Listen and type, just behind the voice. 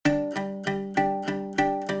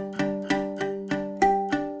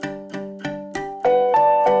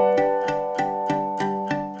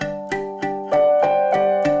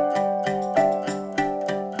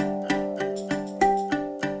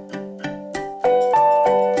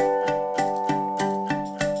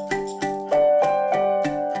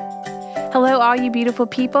all you beautiful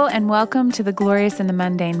people, and welcome to the Glorious in the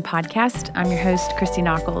Mundane podcast. I'm your host, Christy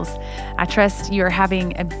Nockels. I trust you are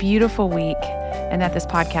having a beautiful week and that this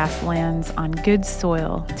podcast lands on good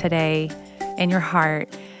soil today in your heart.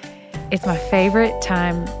 It's my favorite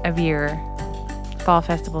time of year. Fall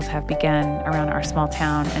festivals have begun around our small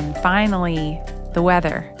town, and finally, the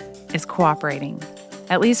weather is cooperating,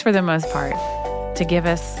 at least for the most part, to give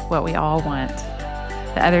us what we all want.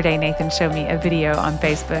 The other day, Nathan showed me a video on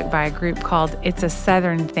Facebook by a group called It's a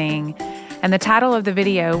Southern Thing, and the title of the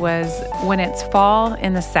video was When It's Fall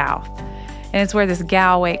in the South. And it's where this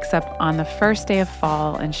gal wakes up on the first day of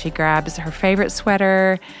fall, and she grabs her favorite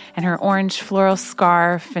sweater and her orange floral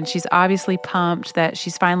scarf, and she's obviously pumped that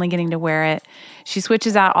she's finally getting to wear it. She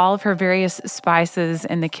switches out all of her various spices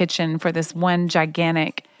in the kitchen for this one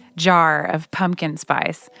gigantic jar of pumpkin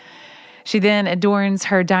spice. She then adorns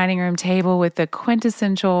her dining room table with the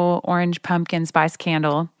quintessential orange pumpkin spice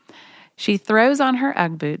candle. She throws on her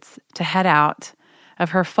Ugg boots to head out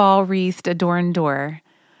of her fall-wreathed adorned door,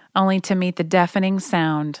 only to meet the deafening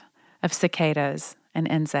sound of cicadas and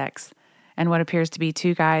insects and what appears to be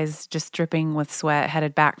two guys just dripping with sweat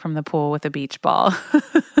headed back from the pool with a beach ball.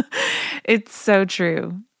 It's so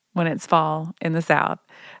true when it's fall in the South.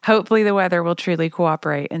 Hopefully the weather will truly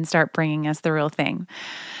cooperate and start bringing us the real thing.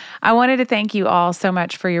 I wanted to thank you all so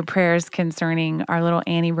much for your prayers concerning our little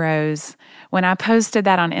Annie Rose. When I posted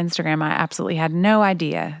that on Instagram, I absolutely had no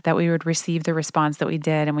idea that we would receive the response that we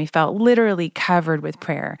did, and we felt literally covered with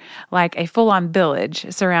prayer, like a full-on village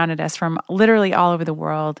surrounded us from literally all over the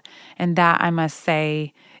world. And that, I must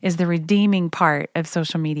say, is the redeeming part of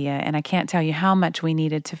social media, and I can't tell you how much we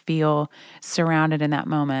needed to feel surrounded in that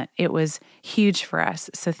moment. It was huge for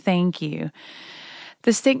us, so thank you.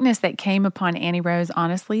 The sickness that came upon Annie Rose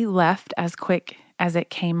honestly left as quick as it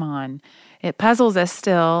came on. It puzzles us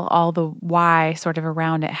still, all the why sort of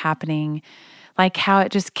around it happening, like how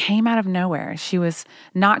it just came out of nowhere. She was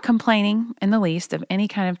not complaining in the least of any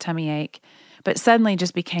kind of tummy ache, but suddenly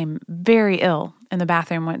just became very ill in the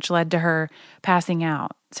bathroom, which led to her passing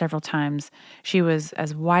out several times. She was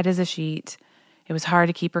as white as a sheet. It was hard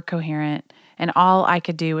to keep her coherent. And all I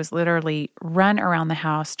could do was literally run around the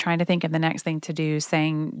house trying to think of the next thing to do,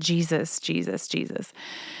 saying, Jesus, Jesus, Jesus.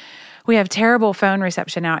 We have terrible phone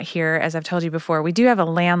reception out here, as I've told you before. We do have a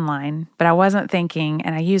landline, but I wasn't thinking,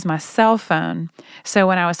 and I used my cell phone. So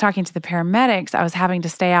when I was talking to the paramedics, I was having to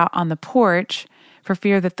stay out on the porch for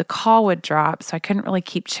fear that the call would drop. So I couldn't really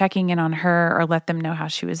keep checking in on her or let them know how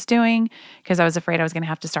she was doing because I was afraid I was going to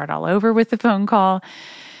have to start all over with the phone call.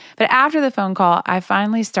 But after the phone call, I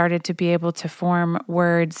finally started to be able to form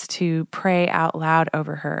words to pray out loud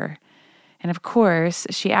over her. And of course,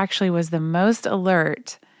 she actually was the most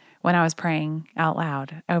alert when I was praying out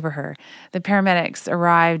loud over her. The paramedics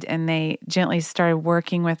arrived and they gently started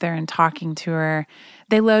working with her and talking to her.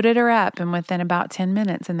 They loaded her up, and within about 10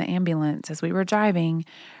 minutes in the ambulance, as we were driving,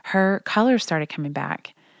 her color started coming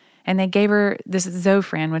back. And they gave her this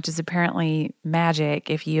Zofran, which is apparently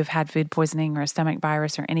magic if you've had food poisoning or a stomach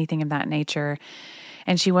virus or anything of that nature.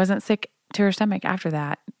 And she wasn't sick to her stomach after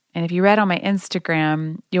that. And if you read on my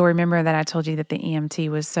Instagram, you'll remember that I told you that the EMT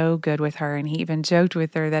was so good with her. And he even joked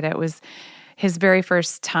with her that it was his very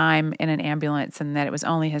first time in an ambulance and that it was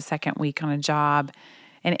only his second week on a job.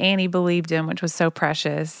 And Annie believed him, which was so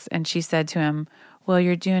precious. And she said to him, "Well,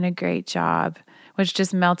 you're doing a great job," which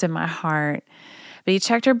just melted my heart. But he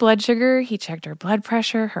checked her blood sugar, he checked her blood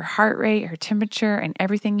pressure, her heart rate, her temperature, and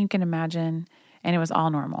everything you can imagine, and it was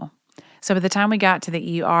all normal. So by the time we got to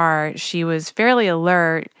the ER, she was fairly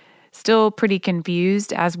alert, still pretty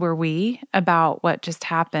confused, as were we, about what just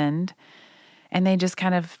happened. And they just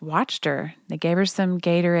kind of watched her. They gave her some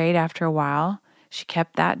Gatorade after a while. She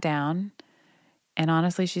kept that down. And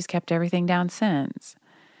honestly, she's kept everything down since.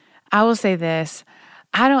 I will say this.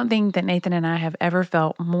 I don't think that Nathan and I have ever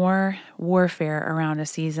felt more warfare around a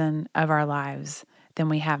season of our lives than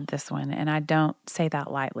we have this one, and I don't say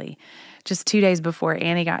that lightly. Just 2 days before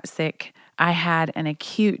Annie got sick, I had an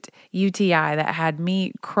acute UTI that had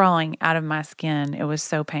me crawling out of my skin. It was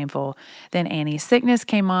so painful. Then Annie's sickness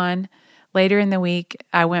came on. Later in the week,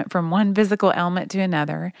 I went from one physical ailment to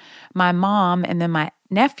another. My mom and then my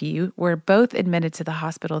nephew were both admitted to the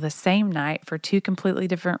hospital the same night for two completely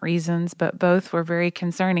different reasons, but both were very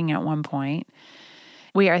concerning at one point.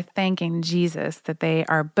 We are thanking Jesus that they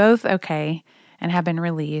are both okay and have been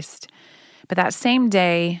released. But that same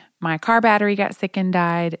day, my car battery got sick and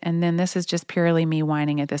died, and then this is just purely me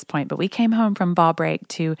whining at this point, but we came home from ball break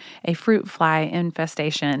to a fruit fly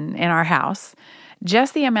infestation in our house.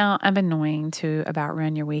 Just the amount of annoying to about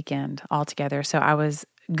ruin your weekend altogether. So I was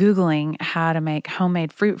Googling how to make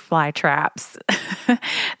homemade fruit fly traps.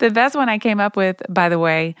 The best one I came up with, by the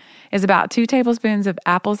way, is about 2 tablespoons of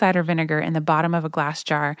apple cider vinegar in the bottom of a glass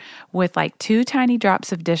jar with like 2 tiny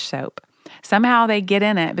drops of dish soap. Somehow they get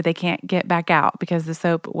in it, but they can't get back out because the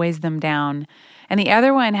soap weighs them down. And the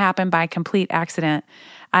other one happened by complete accident.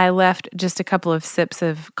 I left just a couple of sips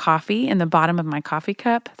of coffee in the bottom of my coffee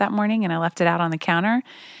cup that morning, and I left it out on the counter.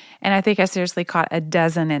 And I think I seriously caught a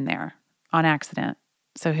dozen in there on accident.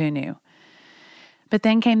 So who knew? But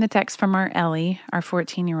then came the text from our Ellie, our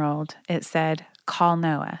 14-year-old. It said, "Call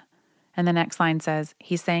Noah." And the next line says,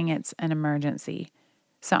 "He's saying it's an emergency."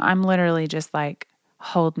 So I'm literally just like,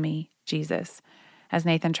 "Hold me, Jesus," as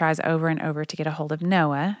Nathan tries over and over to get a hold of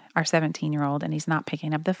Noah, our 17-year-old, and he's not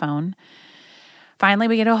picking up the phone. Finally,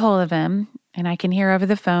 we get a hold of him, and I can hear over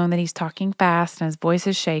the phone that he's talking fast and his voice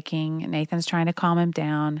is shaking. Nathan's trying to calm him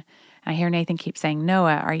down. I hear Nathan keep saying,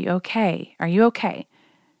 "Noah, are you okay? Are you okay?"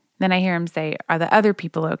 Then I hear him say, "Are the other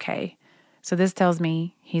people okay?" So this tells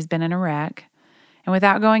me he's been in a wreck. And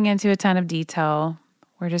without going into a ton of detail,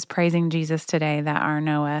 we're just praising Jesus today that our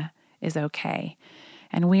Noah is okay.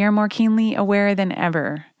 And we are more keenly aware than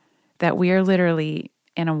ever that we are literally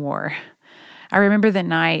in a war. I remember the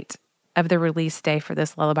night of the release day for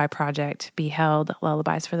this lullaby project, Beheld,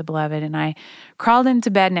 Lullabies for the Beloved, and I crawled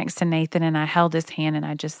into bed next to Nathan and I held his hand and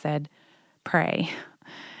I just said, "Pray."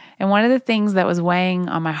 And one of the things that was weighing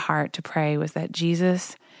on my heart to pray was that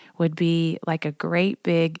Jesus would be like a great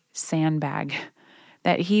big sandbag,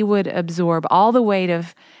 that he would absorb all the weight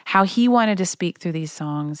of how he wanted to speak through these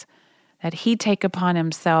songs, that he'd take upon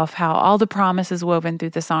himself how all the promises woven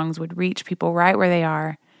through the songs would reach people right where they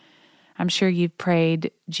are. I'm sure you've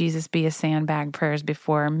prayed Jesus be a sandbag prayers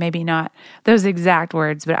before, maybe not those exact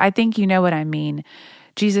words, but I think you know what I mean.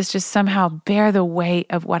 Jesus, just somehow bear the weight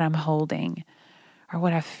of what I'm holding or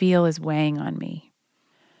what I feel is weighing on me.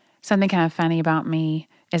 Something kind of funny about me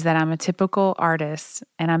is that I'm a typical artist,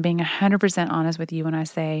 and I'm being 100% honest with you when I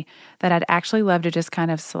say that I'd actually love to just kind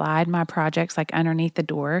of slide my projects like underneath the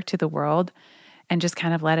door to the world and just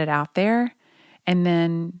kind of let it out there and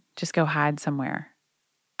then just go hide somewhere.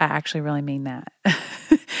 I actually really mean that.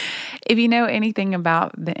 If you know anything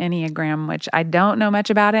about the Enneagram, which I don't know much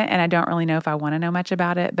about it, and I don't really know if I want to know much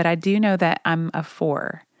about it, but I do know that I'm a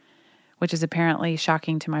 4, which is apparently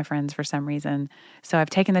shocking to my friends for some reason. So I've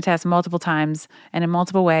taken the test multiple times and in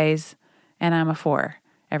multiple ways, and I'm a 4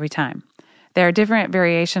 every time. There are different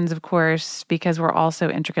variations, of course, because we're all so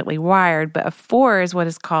intricately wired, but a 4 is what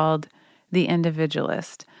is called the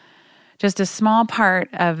individualist. Just a small part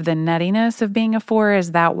of the nuttiness of being a 4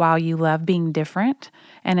 is that while you love being different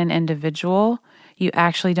and an individual, you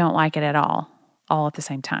actually don't like it at all at the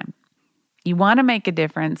same time. You want to make a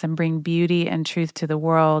difference and bring beauty and truth to the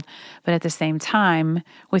world, but at the same time,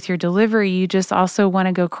 with your delivery, you just also want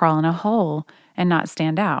to go crawl in a hole and not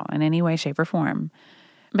stand out in any way, shape, or form.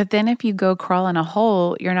 But then if you go crawl in a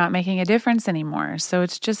hole, you're not making a difference anymore. So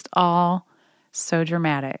it's just all so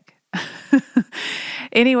dramatic.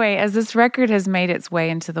 Anyway, as this record has made its way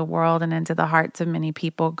into the world and into the hearts of many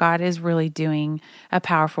people, God is really doing a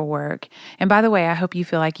powerful work. And by the way, I hope you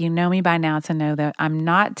feel like you know me by now to know that I'm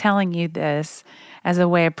not telling you this as a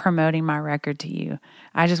way of promoting my record to you.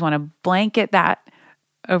 I just want to blanket that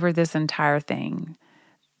over this entire thing.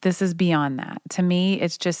 This is beyond that. To me,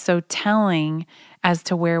 it's just so telling as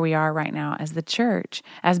to where we are right now as the church,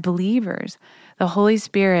 as believers. The Holy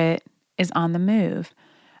Spirit is on the move.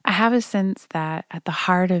 I have a sense that at the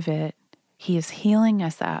heart of it, He is healing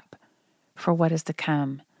us up for what is to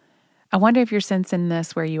come. I wonder if you're sensing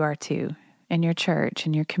this where you are too, in your church,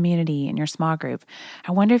 in your community, in your small group.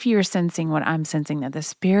 I wonder if you are sensing what I'm sensing, that the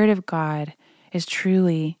Spirit of God is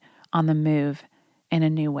truly on the move in a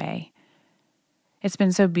new way. It's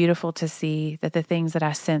been so beautiful to see that the things that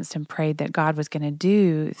I sensed and prayed that God was going to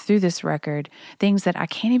do through this record, things that I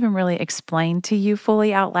can't even really explain to you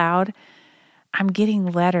fully out loud, I'm getting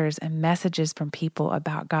letters and messages from people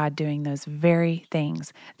about God doing those very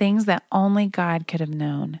things that only God could have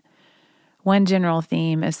known. One general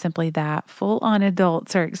theme is simply that full-on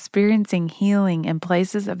adults are experiencing healing in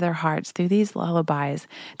places of their hearts through these lullabies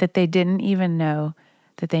that they didn't even know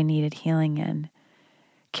that they needed healing in.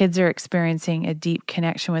 Kids are experiencing a deep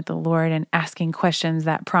connection with the Lord and asking questions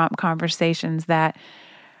that prompt conversations that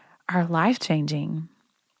are life-changing.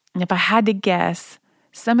 And if I had to guess,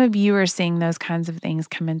 some of you are seeing those kinds of things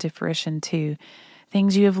come into fruition too.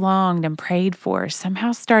 Things you have longed and prayed for,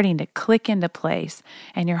 somehow starting to click into place,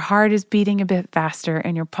 and your heart is beating a bit faster,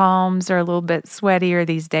 and your palms are a little bit sweatier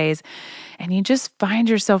these days, and you just find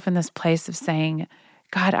yourself in this place of saying,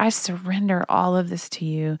 God, I surrender all of this to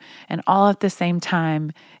you. And all at the same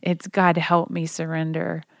time, it's God, help me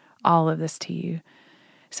surrender all of this to you.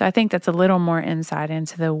 So I think that's a little more insight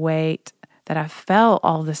into the weight that I felt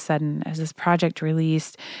all of a sudden as this project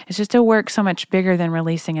released. It's just a work so much bigger than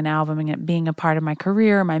releasing an album and it being a part of my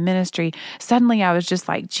career, my ministry. Suddenly I was just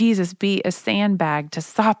like, Jesus, be a sandbag to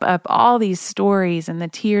sop up all these stories and the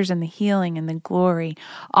tears and the healing and the glory,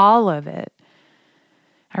 all of it.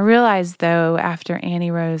 I realized, though, after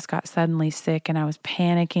Annie Rose got suddenly sick and I was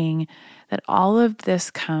panicking, that all of this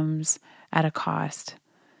comes at a cost.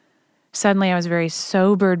 Suddenly I was very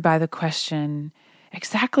sobered by the question,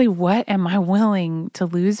 exactly what am I willing to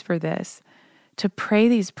lose for this? To pray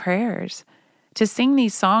these prayers, to sing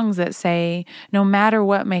these songs that say, no matter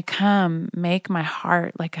what may come, make my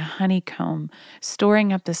heart like a honeycomb,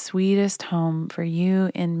 storing up the sweetest home for you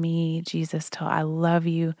and me, Jesus, till I love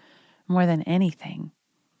you more than anything.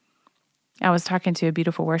 I was talking to a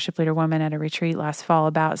beautiful worship leader woman at a retreat last fall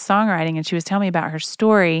about songwriting, and she was telling me about her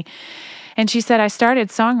story. And she said, I started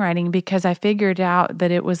songwriting because I figured out that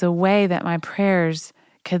it was a way that my prayers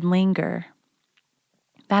could linger.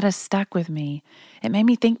 That has stuck with me. It made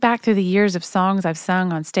me think back through the years of songs I've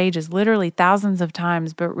sung on stages, literally thousands of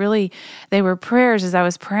times, but really they were prayers as I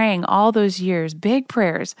was praying all those years, big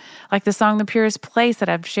prayers, like the song The Purest Place that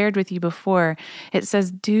I've shared with you before. It says,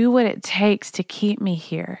 do what it takes to keep me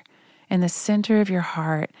here. In the center of your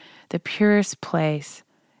heart, the purest place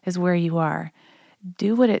is where you are.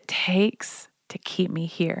 Do what it takes to keep me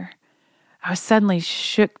here. I was suddenly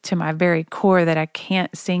shook to my very core that I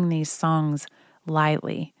can't sing these songs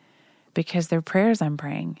lightly because they're prayers I'm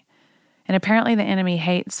praying. And apparently the enemy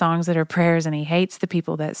hates songs that are prayers, and he hates the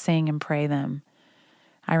people that sing and pray them.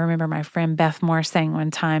 I remember my friend Beth Moore saying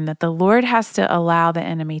one time that the Lord has to allow the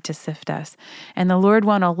enemy to sift us, and the Lord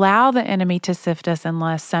won't allow the enemy to sift us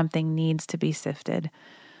unless something needs to be sifted.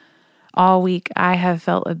 All week, I have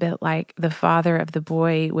felt a bit like the father of the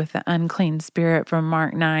boy with the unclean spirit from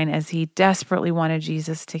Mark 9 as he desperately wanted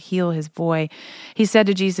Jesus to heal his boy. He said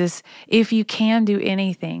to Jesus, if you can do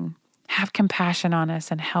anything, have compassion on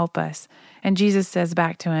us and help us. And Jesus says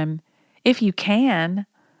back to him, if you can,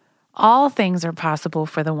 all things are possible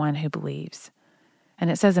for the one who believes. And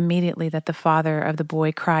it says immediately that the father of the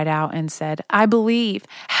boy cried out and said, I believe,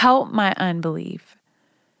 help my unbelief.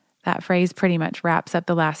 That phrase pretty much wraps up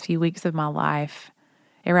the last few weeks of my life.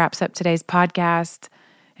 It wraps up today's podcast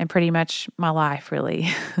and pretty much my life, really.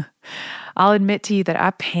 I'll admit to you that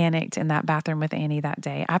I panicked in that bathroom with Annie that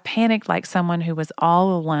day. I panicked like someone who was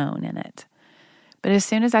all alone in it. But as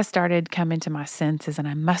soon as I started coming to my senses and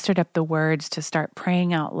I mustered up the words to start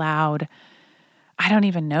praying out loud, I don't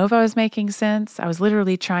even know if I was making sense. I was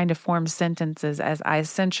literally trying to form sentences as I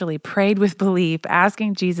essentially prayed with belief,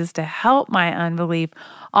 asking Jesus to help my unbelief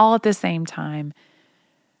all at the same time.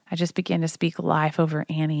 I just began to speak life over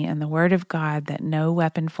Annie and the word of God that no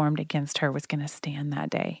weapon formed against her was going to stand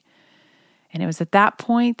that day. And it was at that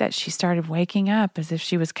point that she started waking up as if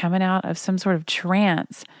she was coming out of some sort of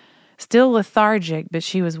trance. Still lethargic, but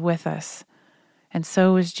she was with us. And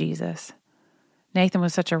so was Jesus. Nathan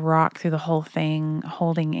was such a rock through the whole thing,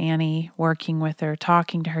 holding Annie, working with her,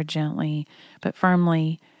 talking to her gently, but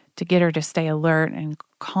firmly to get her to stay alert and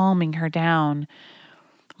calming her down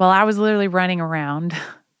while I was literally running around.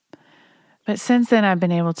 But since then, I've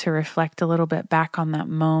been able to reflect a little bit back on that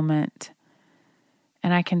moment.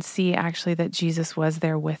 And I can see actually that Jesus was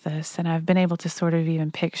there with us. And I've been able to sort of even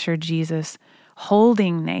picture Jesus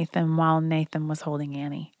holding Nathan while Nathan was holding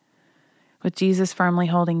Annie. With Jesus firmly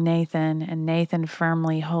holding Nathan and Nathan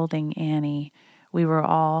firmly holding Annie, we were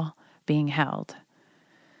all being held.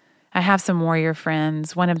 I have some warrior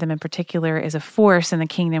friends. One of them in particular is a force in the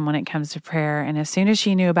kingdom when it comes to prayer. And as soon as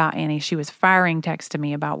she knew about Annie, she was firing texts to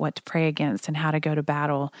me about what to pray against and how to go to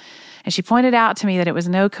battle. And she pointed out to me that it was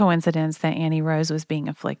no coincidence that Annie Rose was being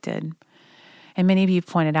afflicted. And many of you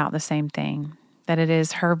pointed out the same thing, that it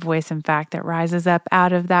is her voice, in fact, that rises up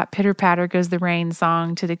out of that pitter-patter goes the rain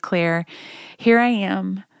song to declare, here I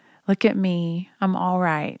am, look at me, I'm all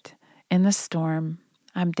right. In the storm,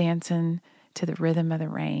 I'm dancing to the rhythm of the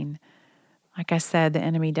rain. Like I said, the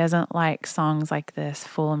enemy doesn't like songs like this,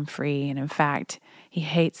 full and free. And in fact, he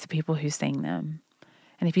hates the people who sing them.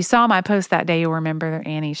 And if you saw my post that day, you'll remember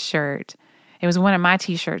Annie's shirt. It was one of my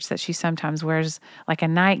t-shirts that she sometimes wears like a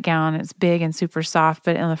nightgown. It's big and super soft,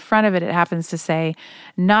 but on the front of it, it happens to say,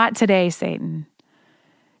 not today, Satan.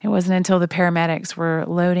 It wasn't until the paramedics were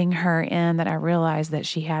loading her in that I realized that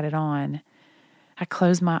she had it on. I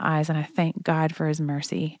closed my eyes and I thank God for his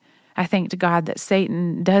mercy. I thanked God that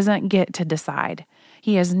Satan doesn't get to decide.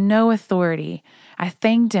 He has no authority. I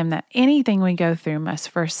thanked him that anything we go through must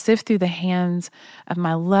first sift through the hands of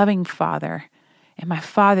my loving Father, and my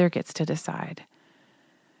Father gets to decide.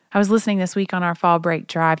 I was listening this week on our fall break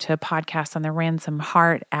drive to a podcast on the Ransom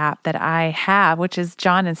Heart app that I have, which is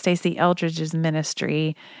John and Stacey Eldridge's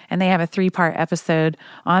ministry. And they have a 3-part episode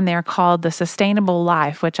on there called The Sustainable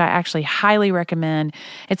Life, which I actually highly recommend.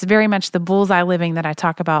 It's very much the bullseye living that I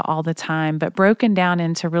talk about all the time, but broken down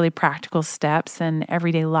into really practical steps in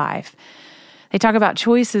everyday life. They talk about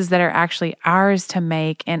choices that are actually ours to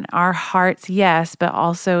make in our hearts, yes, but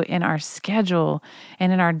also in our schedule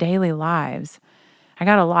and in our daily lives. I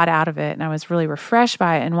got a lot out of it, and I was really refreshed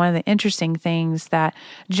by it. And one of the interesting things that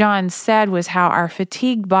John said was how our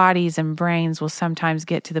fatigued bodies and brains will sometimes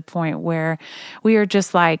get to the point where we are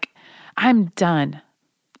just like, I'm done.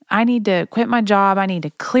 I need to quit my job. I need to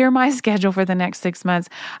clear my schedule for the next 6 months.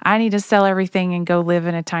 I need to sell everything and go live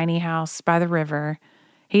in a tiny house by the river.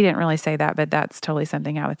 He didn't really say that, but that's totally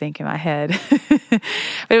something I would think in my head.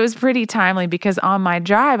 But it was pretty timely because on my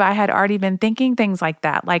drive, I had already been thinking things like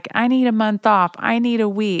that. Like, I need a month off. I need a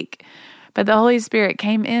week. But the Holy Spirit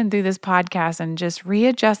came in through this podcast and just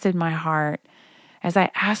readjusted my heart as I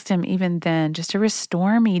asked him even then just to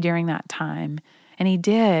restore me during that time. And he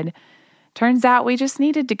did. Turns out we just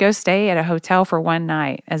needed to go stay at a hotel for one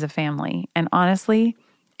night as a family. And honestly,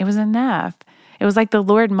 it was enough. It was like the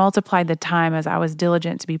Lord multiplied the time as I was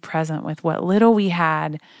diligent to be present with what little we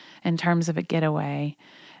had in terms of a getaway.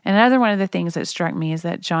 And another one of the things that struck me is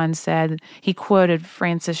that John said, he quoted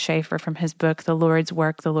Francis Schaeffer from his book, The Lord's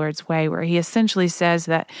Work, The Lord's Way, where he essentially says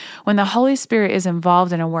that when the Holy Spirit is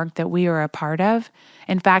involved in a work that we are a part of,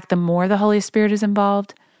 in fact, the more the Holy Spirit is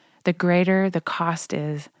involved, the greater the cost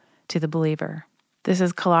is to the believer. This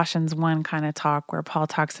is Colossians 1 kind of talk where Paul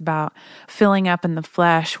talks about filling up in the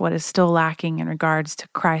flesh what is still lacking in regards to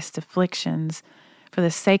Christ's afflictions for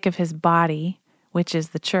the sake of his body, which is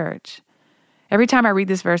the church. Every time I read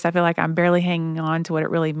this verse, I feel like I'm barely hanging on to what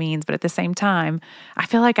it really means. But at the same time, I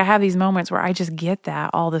feel like I have these moments where I just get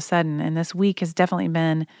that all of a sudden. And this week has definitely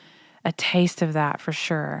been a taste of that for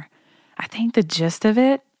sure. I think the gist of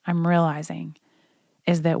it, I'm realizing,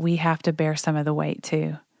 is that we have to bear some of the weight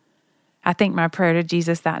too. I think my prayer to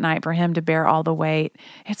Jesus that night for him to bear all the weight,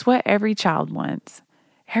 it's what every child wants.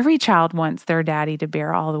 Every child wants their daddy to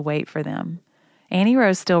bear all the weight for them. Annie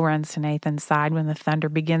Rose still runs to Nathan's side when the thunder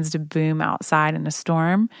begins to boom outside in a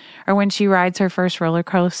storm, or when she rides her first roller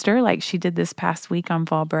coaster like she did this past week on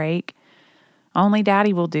fall break. Only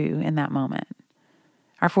daddy will do in that moment.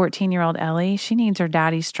 Our 14-year-old Ellie, she needs her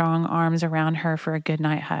daddy's strong arms around her for a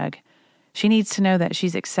goodnight hug. She needs to know that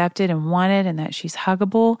she's accepted and wanted and that she's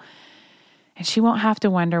huggable. And she won't have to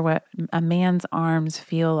wonder what a man's arms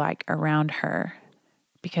feel like around her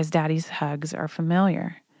because daddy's hugs are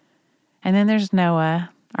familiar. And then there's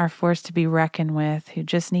Noah, our force to be reckoned with, who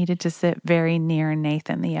just needed to sit very near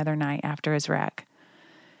Nathan the other night after his wreck.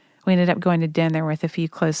 We ended up going to dinner with a few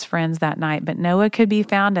close friends that night, but Noah could be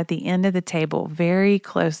found at the end of the table, very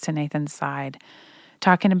close to Nathan's side,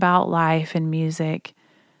 talking about life and music,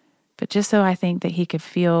 but just so I think that he could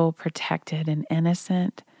feel protected and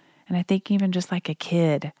innocent. And I think even just like a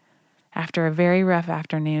kid after a very rough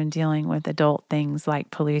afternoon dealing with adult things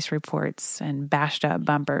like police reports and bashed up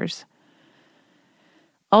bumpers.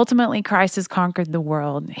 Ultimately, Christ has conquered the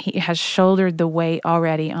world. He has shouldered the weight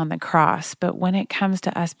already on the cross. But when it comes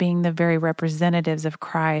to us being the very representatives of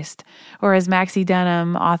Christ, or as Maxie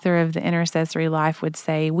Dunham, author of The Intercessory Life, would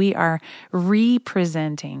say, we are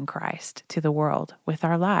representing Christ to the world with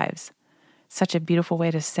our lives. Such a beautiful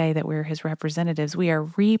way to say that we're his representatives. We are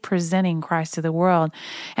representing Christ to the world.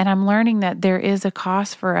 And I'm learning that there is a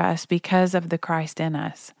cost for us because of the Christ in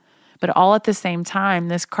us. But all at the same time,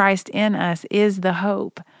 this Christ in us is the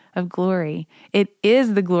hope of glory. It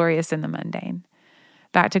is the glorious in the mundane.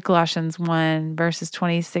 Back to Colossians 1, verses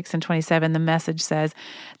 26 and 27, the Message says,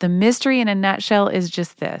 the mystery in a nutshell is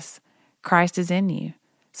just this: Christ is in you.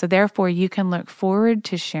 So therefore you can look forward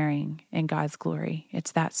to sharing in God's glory.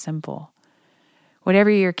 It's that simple. Whatever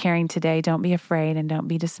you're carrying today, don't be afraid and don't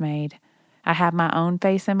be dismayed. I have my own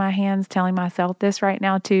face in my hands telling myself this right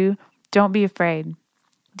now too. Don't be afraid.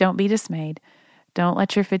 Don't be dismayed. Don't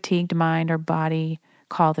let your fatigued mind or body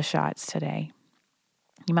call the shots today.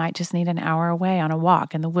 You might just need an hour away on a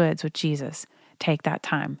walk in the woods with Jesus. Take that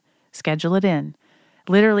time. Schedule it in.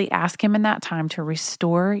 Literally ask him in that time to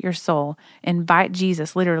restore your soul. Invite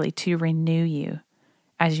Jesus literally to renew you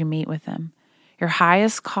as you meet with him. Your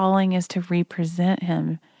highest calling is to represent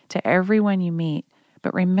him to everyone you meet.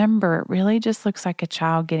 But remember, it really just looks like a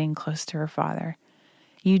child getting close to her father.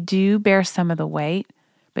 You do bear some of the weight,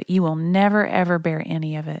 but you will never, ever bear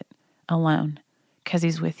any of it alone because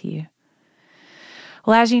He's with you.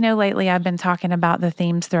 Well, as you know, lately I've been talking about the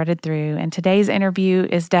themes threaded through, and today's interview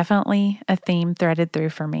is definitely a theme threaded through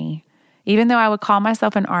for me. Even though I would call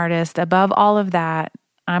myself an artist, above all of that,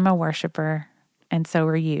 I'm a worshiper, and so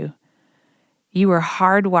are you. You are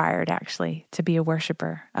hardwired, actually, to be a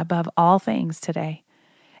worshiper above all things today.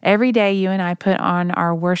 Every day, you and I put on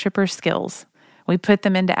our worshiper skills. We put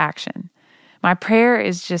them into action. My prayer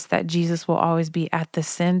is just that Jesus will always be at the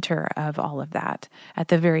center of all of that, at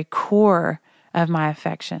the very core of my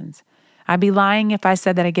affections. I'd be lying if I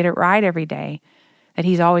said that I get it right every day, that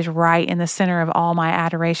He's always right in the center of all my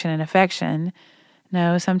adoration and affection.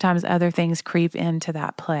 No, sometimes other things creep into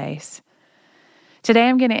that place. Today,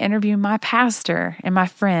 I'm going to interview my pastor and my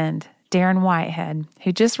friend, Darren Whitehead,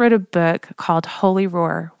 who just wrote a book called Holy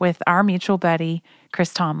Roar with our mutual buddy,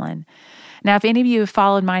 Chris Tomlin. Now, if any of you have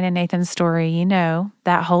followed mine and Nathan's story, you know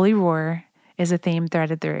that Holy Roar is a theme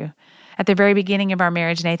threaded through. At the very beginning of our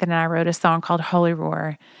marriage, Nathan and I wrote a song called Holy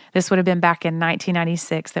Roar. This would have been back in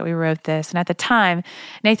 1996 that we wrote this. And at the time,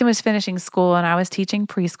 Nathan was finishing school and I was teaching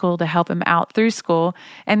preschool to help him out through school.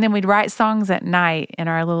 And then we'd write songs at night in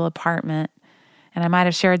our little apartment. And I might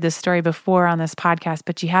have shared this story before on this podcast,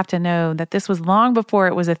 but you have to know that this was long before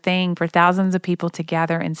it was a thing for thousands of people to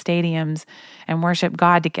gather in stadiums and worship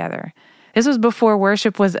God together. This was before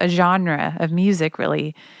worship was a genre of music,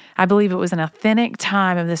 really. I believe it was an authentic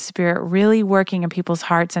time of the Spirit really working in people's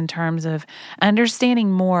hearts in terms of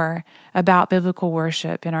understanding more about biblical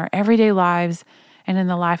worship in our everyday lives and in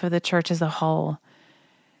the life of the church as a whole.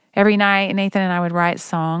 Every night, Nathan and I would write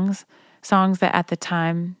songs that at the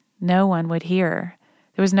time no one would hear.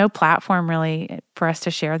 There was no platform really for us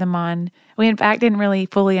to share them on. We, in fact, didn't really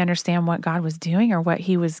fully understand what God was doing or what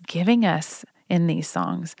He was giving us in these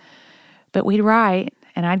songs. But we'd write,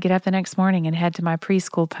 and I'd get up the next morning and head to my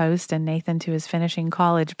preschool post and Nathan to his finishing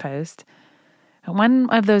college post. And one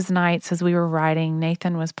of those nights as we were writing,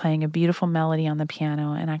 Nathan was playing a beautiful melody on the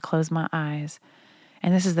piano, and I closed my eyes.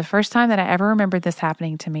 And this is the first time that I ever remembered this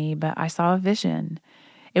happening to me, but I saw a vision.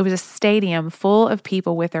 It was a stadium full of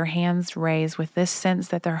people with their hands raised with this sense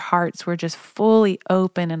that their hearts were just fully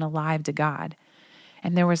open and alive to God.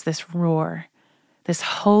 And there was this roar, this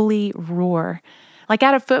holy roar, like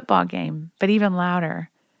at a football game, but even louder,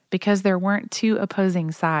 because there weren't two opposing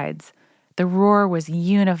sides. The roar was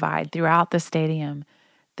unified throughout the stadium.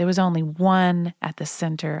 There was only one at the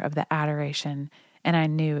center of the adoration, and I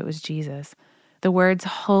knew it was Jesus. The words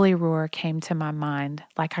Holy Roar came to my mind,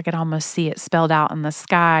 like I could almost see it spelled out in the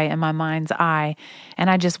sky in my mind's eye, and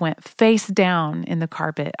I just went face down in the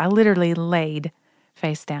carpet. I literally laid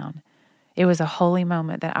face down. It was a holy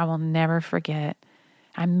moment that I will never forget.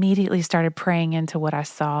 I immediately started praying into what I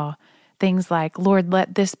saw. Things like, Lord,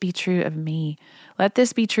 let this be true of me. Let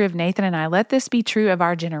this be true of Nathan and I. Let this be true of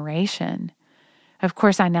our generation. Of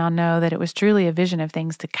course, I now know that it was truly a vision of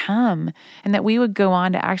things to come and that we would go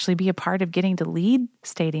on to actually be a part of getting to lead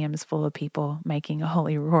stadiums full of people making a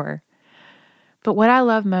holy roar. But what I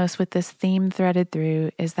love most with this theme threaded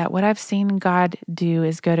through is that what I've seen God do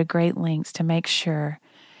is go to great lengths to make sure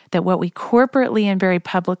that what we corporately and very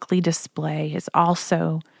publicly display is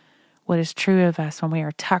also what is true of us when we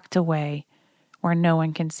are tucked away where no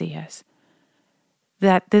one can see us.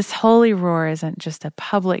 That this holy roar isn't just a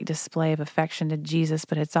public display of affection to Jesus,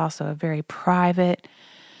 but it's also a very private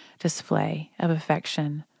display of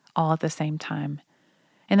affection all at the same time.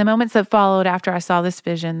 In the moments that followed after I saw this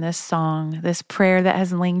vision, this song, this prayer that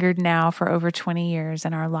has lingered now for over 20 years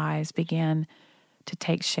in our lives began to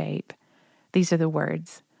take shape. These are the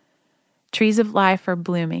words. Trees of life are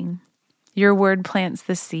blooming. Your word plants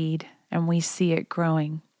the seed, and we see it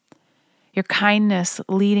growing. Your kindness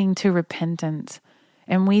leading to repentance,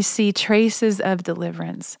 and we see traces of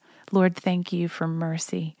deliverance. Lord, thank you for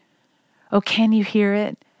mercy. Oh, can you hear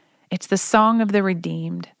it? It's the song of the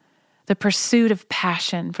redeemed, the pursuit of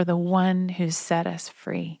passion for the one who set us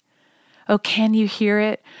free. Oh, can you hear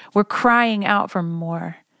it? We're crying out for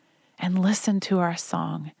more. And listen to our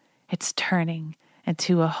song. It's turning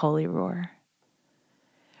into a holy roar.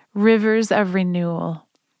 Rivers of renewal,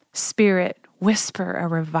 Spirit, whisper a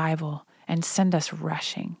revival and send us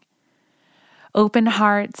rushing. Open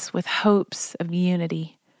hearts with hopes of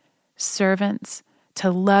unity, servants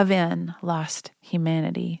to love in lost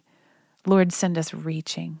humanity. Lord, send us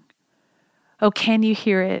reaching. Oh, can you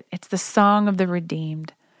hear it? It's the song of the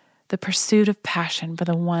redeemed, the pursuit of passion for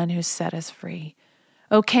the one who set us free.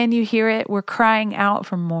 Oh, can you hear it? We're crying out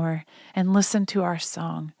for more, and listen to our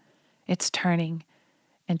song. It's turning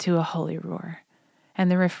into a holy roar.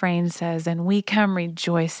 And the refrain says, and we come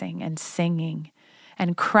rejoicing and singing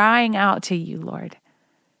and crying out to you, Lord.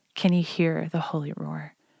 can you hear the holy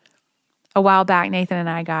roar? A while back, Nathan and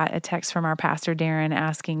I got a text from our pastor, Darren,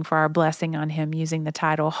 asking for our blessing on him using the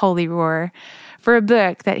title Holy Roar for a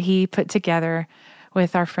book that he put together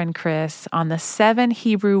with our friend Chris on the 7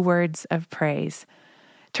 Hebrew words of praise.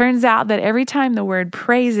 Turns out that every time the word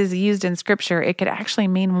praise is used in Scripture, it could actually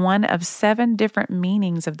mean one of 7 different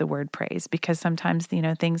meanings of the word praise, because sometimes,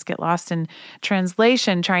 things get lost in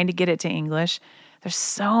translation trying to get it to English. There's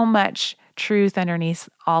so much truth underneath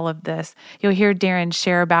all of this. You'll hear Darren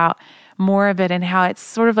share about more of it and how it's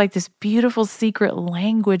sort of like this beautiful secret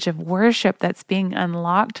language of worship that's being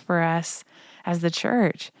unlocked for us as the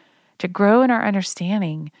church to grow in our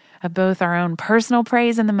understanding of both our own personal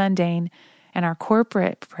praise in the mundane and our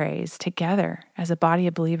corporate praise together as a body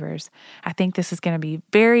of believers. I think this is going to be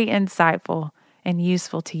very insightful and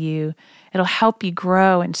useful to you. It'll help you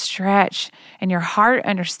grow and stretch in your heart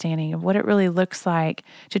understanding of what it really looks like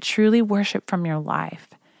to truly worship from your life.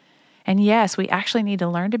 And yes, we actually need to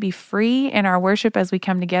learn to be free in our worship as we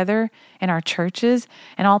come together in our churches.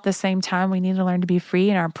 And all at the same time, we need to learn to be free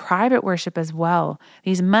in our private worship as well.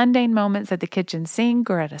 These mundane moments at the kitchen sink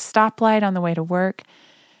or at a stoplight on the way to work,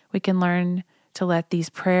 we can learn to let these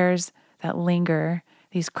prayers that linger,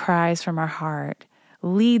 these cries from our heart,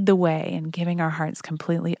 lead the way in giving our hearts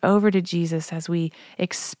completely over to Jesus as we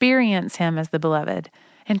experience him as the beloved.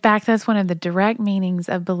 In fact, that's one of the direct meanings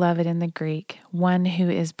of beloved in the Greek, one who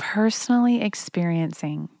is personally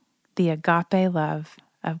experiencing the agape love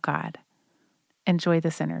of God. Enjoy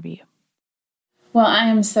this interview. Well, I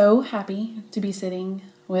am so happy to be sitting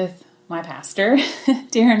with my pastor,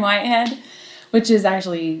 Darren Whitehead, which is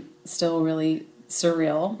actually still really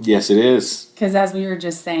surreal. Yes, it is. Because as we were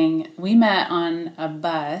just saying, we met on a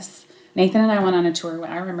bus. Nathan and I went on a tour.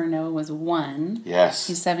 I remember Noah was 1. Yes.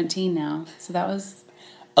 He's 17 now. So that was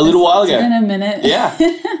a little while ago. It's been a minute. Yeah.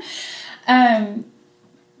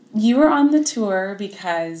 You were on the tour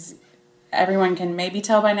because everyone can maybe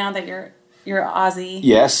tell by now that you're Aussie.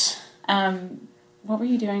 Yes. What were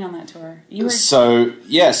you doing on that tour? So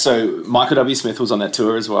Michael W. Smith was on that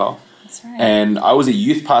tour as well. That's right. And I was a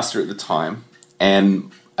youth pastor at the time,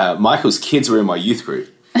 and Michael's kids were in my youth group.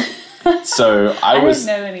 So I didn't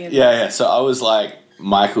know any of this. Yeah. So I was like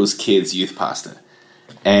Michael's kids' youth pastor.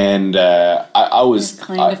 And I was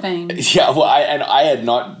claim to fame. Yeah, well, I had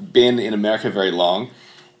not been in America very long,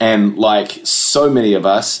 and like so many of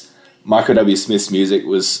us, Michael W. Smith's music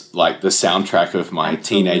was like the soundtrack of my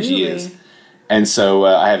teenage years. And so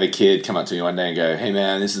I have a kid come up to me one day and go, "Hey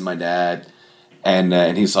man, this is my dad,"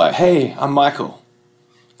 and he's like, "Hey, I'm Michael,"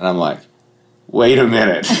 and I'm like, "Wait a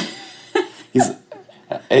minute."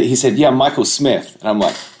 He said, "Yeah, I'm Michael Smith," and I'm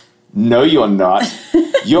like, "No, you're not.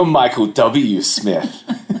 You're Michael W. Smith."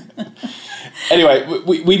 Anyway,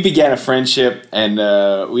 we began a friendship, and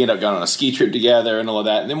we ended up going on a ski trip together and all of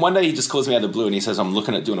that. And then one day he just calls me out of the blue and he says, "I'm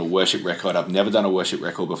looking at doing a worship record. I've never done a worship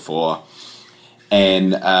record before.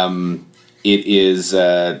 And it's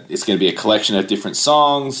going to be a collection of different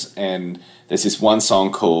songs. And there's this one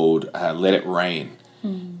song called Let It Rain."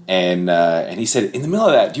 And he said, "In the middle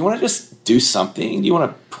of that, do you want to just do something? Do you want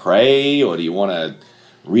to pray, or do you want to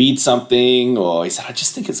read something?" Or he said, "I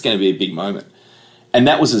just think it's going to be a big moment." And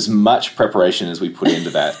that was as much preparation as we put into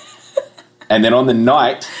that. And then on the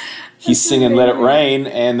night, he's singing Let It Rain.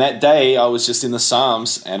 And that day I was just in the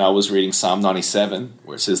Psalms, and I was reading Psalm 97,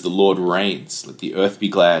 where it says, "The Lord reigns, let the earth be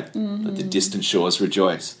glad, let the distant shores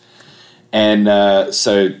rejoice." And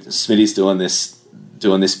so Smitty's doing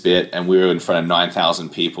this bit, and we were in front of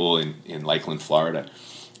 9,000 people in Lakeland, Florida.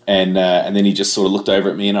 And then he just sort of looked over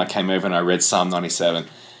at me, and I came over and I read Psalm 97.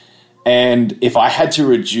 And if I had to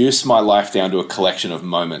reduce my life down to a collection of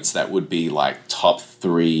moments, that would be like top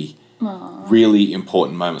 3 really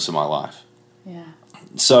important moments of my life. Yeah.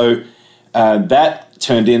 So that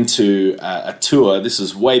turned into a tour. This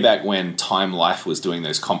is way back when Time Life was doing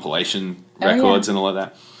those compilation records and all of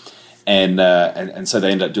that. And so they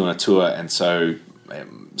ended up doing a tour. And so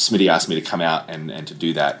Smitty asked me to come out and to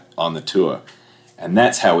do that on the tour. And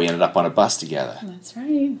that's how we ended up on a bus together. That's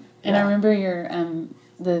right. And I remember your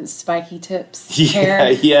the spiky tips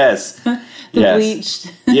hair. Yes.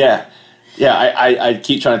 Bleached. Yeah. I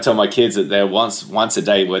keep trying to tell my kids that there once a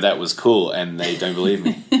day where that was cool, and they don't believe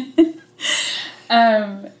me.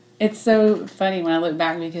 It's so funny when I look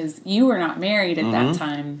back, because you were not married at that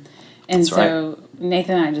time. And That's so right.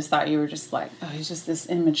 Nathan and I just thought you were just like, oh, he's just this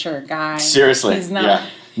immature guy. Seriously. He's not. Yeah.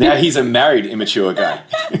 Now he's a married, immature guy.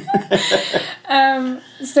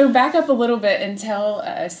 So back up a little bit and tell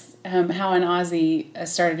us how an Aussie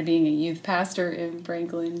started being a youth pastor in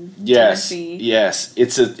Franklin, Tennessee. Yes.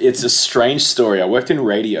 It's a strange story. I worked in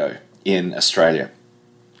radio in Australia,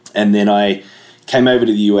 and then I came over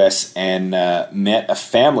to the US and met a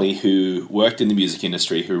family who worked in the music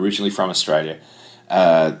industry, who were originally from Australia.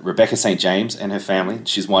 Rebecca St. James and her family.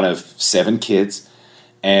 She's one of 7 kids.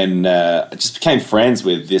 And I just became friends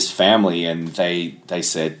with this family, and they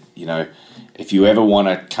said, you know, if you ever want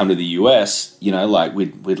to come to the US, you know, like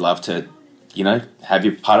we'd love to, you know, have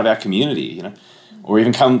you part of our community, you know, or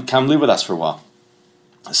even come live with us for a while.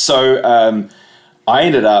 So I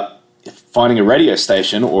ended up finding a radio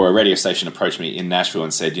station, or a radio station approached me in Nashville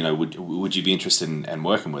and said, you know, would you be interested in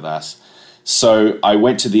working with us? So I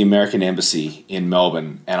went to the American Embassy in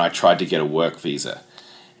Melbourne and I tried to get a work visa.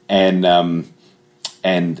 And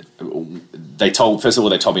they told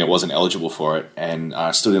me I wasn't eligible for it. And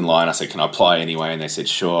I stood in line. I said, can I apply anyway? And they said,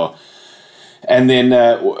 sure. And then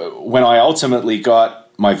when I ultimately got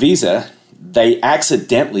my visa, they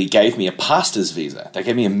accidentally gave me a pastor's visa. They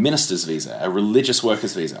gave me a minister's visa, a religious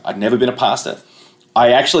worker's visa. I'd never been a pastor.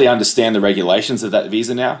 I actually understand the regulations of that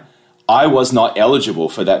visa now. I was not eligible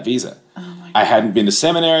for that visa. Oh my God. I hadn't been to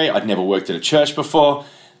seminary. I'd never worked at a church before.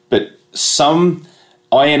 But some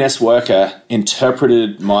INS worker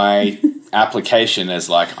interpreted my application as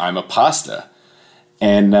like I'm a pastor.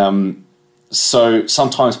 And so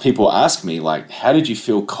sometimes people ask me, like, how did you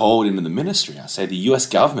feel called into the ministry? I say, the US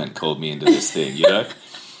government called me into this thing, you know?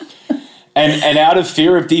 And out of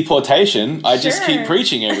fear of deportation, I just keep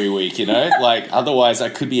preaching every week, you know? Like, otherwise I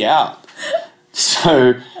could be out.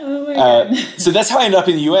 So, so that's how I ended up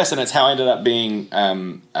in the US, and it's how I ended up being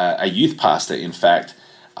a youth pastor. In fact,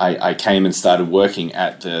 I came and started working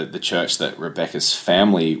at the church that Rebecca's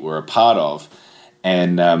family were a part of.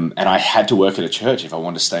 And I had to work at a church if I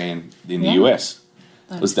wanted to stay in the US.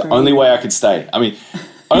 It was the only way I could stay. I mean,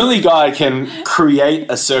 only God can create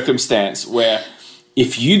a circumstance where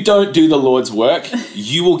if you don't do the Lord's work,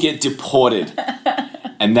 you will get deported.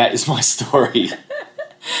 And that is my story.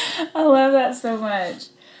 I love that so much.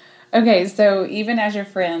 Okay, so even as your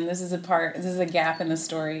friend, this is a gap in the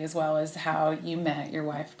story, as well as how you met your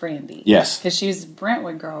wife, Brandy. Yes. Because she's a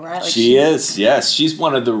Brentwood girl, right? Like she is, yes. She's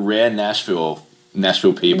one of the rare Nashville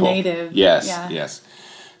people. Native. Yes, yeah. Yes.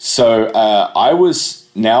 So I was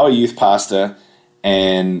now a youth pastor,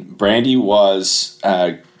 and Brandy was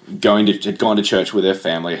had gone to church with her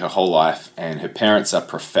family her whole life, and her parents are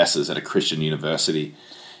professors at a Christian university.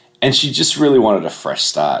 And she just really wanted a fresh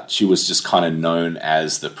start. She was just kind of known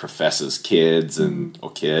as the professor's kid, and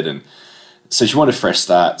so she wanted a fresh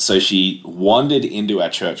start. So she wandered into our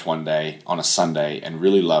church one day on a Sunday and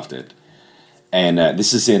really loved it. And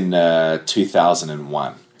this is in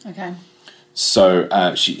 2001. Okay.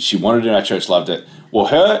 So she wandered into our church, loved it. Well,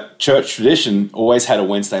 her church tradition always had a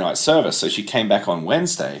Wednesday night service, so she came back on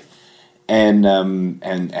Wednesday, and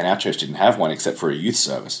our church didn't have one except for a youth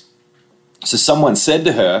service. So someone said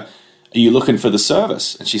to her, "Are you looking for the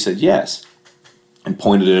service?" And she said, "Yes," and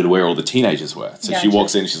pointed her to where all the teenagers were. So she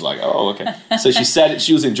walks in and she's like, "Oh, okay." So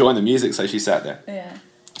she was enjoying the music, so she sat there. Yeah.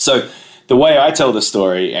 So the way I tell the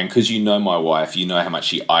story, and because you know my wife, you know how much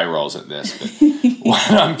she eye rolls at this, but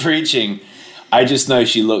when I'm preaching, I just know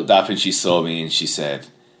she looked up and she saw me and she said,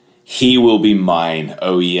 "He will be mine.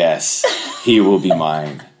 Oh, yes, he will be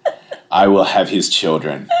mine. I will have his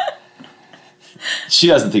children." She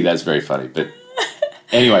doesn't think that's very funny, but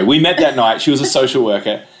anyway, we met that night. She was a social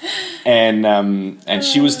worker, and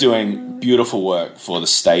she was doing beautiful work for the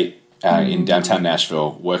state in downtown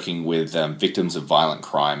Nashville, working with victims of violent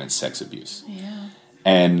crime and sex abuse. Yeah.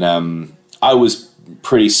 And I was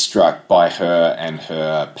pretty struck by her and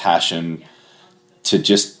her passion to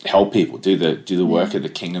just help people do the work of the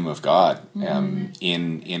kingdom of God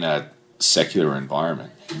in a secular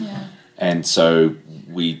environment. Yeah. And so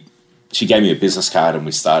she gave me a business card and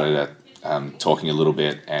we started talking a little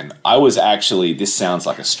bit. And I was actually, this sounds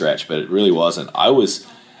like a stretch, but it really wasn't. I was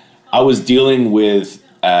dealing with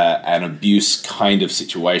an abuse kind of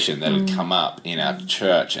situation that had come up in our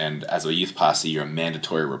church. And as a youth pastor, you're a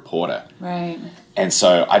mandatory reporter. Right. And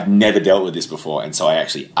so I'd never dealt with this before. And so I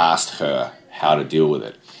actually asked her how to deal with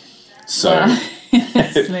it. So,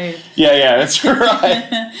 smooth. Yeah, that's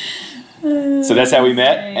right. So that's how we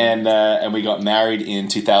met, and we got married in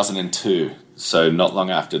 2002. So not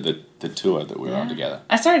long after the tour that we were on together.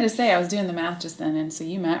 I started to say, I was doing the math just then, and so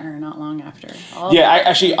you met her not long after.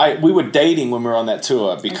 We were dating when we were on that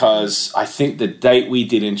tour because I think the date we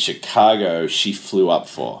did in Chicago, she flew up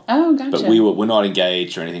for. Oh, gotcha. But we're not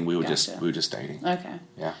engaged or anything. We were just dating. Okay.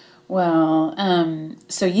 Yeah. Well,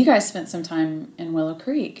 so you guys spent some time in Willow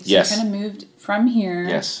Creek. So yes. You kind of moved from here.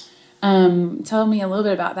 Yes. Tell me a little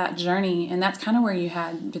bit about that journey, and that's kind of where you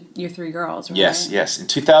had your 3 girls, right? Yes. In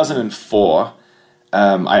 2004,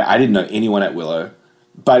 I didn't know anyone at Willow,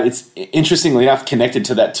 but it's interestingly enough connected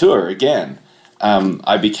to that tour again.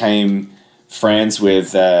 I became friends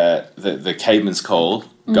with the Caedmon's Call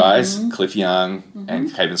guys, Cliff Young and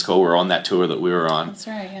Caedmon's Call were on that tour that we were on. That's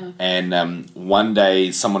right, yeah. And one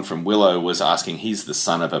day, someone from Willow was asking, he's the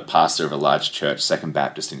son of a pastor of a large church, Second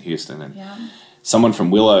Baptist in Houston, and someone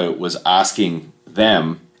from Willow was asking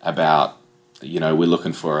them about, we're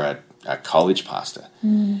looking for a college pastor.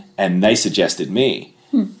 And they suggested me.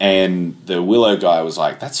 And the Willow guy was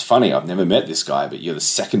like, that's funny, I've never met this guy, but you're the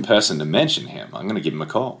second person to mention him. I'm going to give him a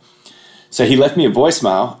call. So he left me a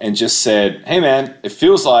voicemail and just said, hey man, it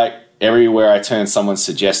feels like everywhere I turn, someone's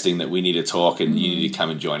suggesting that we need to talk and you need to come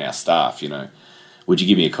and join our staff, Would you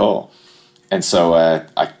give me a call? And so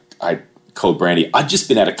I called Brandy. I'd just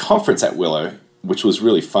been at a conference at Willow, which was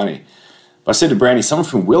really funny. But I said to Brandy, someone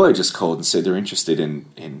from Willow just called and said they're interested in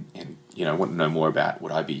want to know more about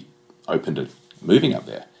would I be open to moving up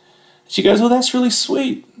there. She goes, well, that's really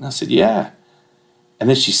sweet. And I said, yeah. And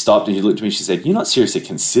then she stopped and she looked at me and she said, you're not seriously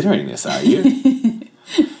considering this, are you?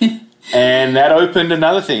 And that opened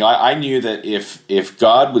another thing. I knew that if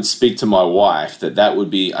God would speak to my wife, that would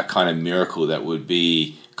be a kind of miracle that would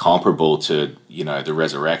be comparable to, the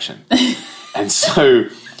resurrection. And so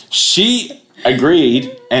she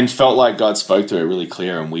agreed and felt like God spoke to her really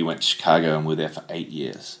clear, and we went to Chicago and we were there for 8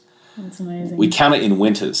 years. That's amazing. We count it in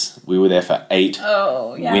winters. We were there for 8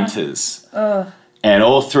 winters. Oh. And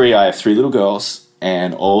I have 3 little girls,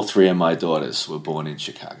 and all 3 of my daughters were born in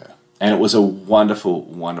Chicago. And it was a wonderful,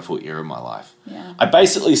 wonderful era of my life. Yeah. I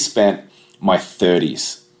basically spent my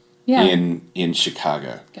 30s in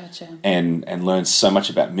Chicago. Gotcha. And learned so much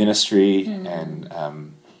about ministry and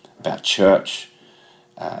about church,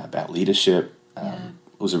 about leadership. It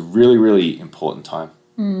was a really, really important time.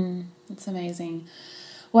 That's amazing.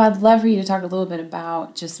 Well, I'd love for you to talk a little bit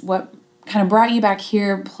about just what kind of brought you back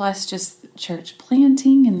here, plus just church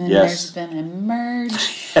planting, and then there's been a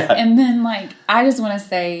merge. And then, I just want to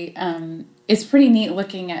say, it's pretty neat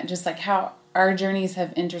looking at just, how our journeys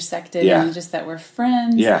have intersected and just that we're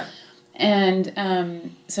friends. Yeah.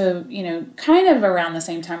 And so, kind of around the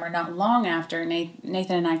same time or not long after,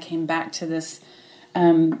 Nathan and I came back to this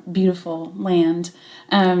beautiful land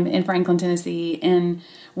in Franklin, Tennessee, and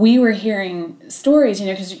we were hearing stories,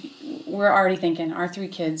 because we're already thinking our 3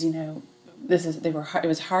 kids, it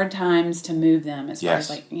was hard times to move them as far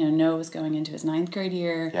as Noah was going into his 9th grade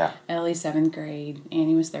year, Ellie 7th grade,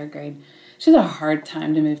 Annie was 3rd grade. It's just a hard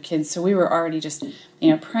time to move kids. So we were already just,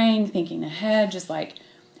 praying, thinking ahead, just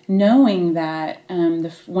knowing that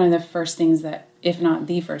one of the first things that, if not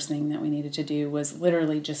the first thing that we needed to do was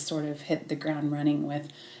literally just sort of hit the ground running with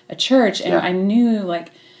a church. And I knew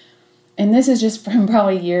and this is just from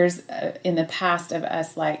probably years in the past of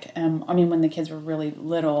us, when the kids were really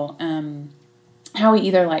little, how we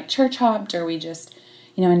either church hopped or we just,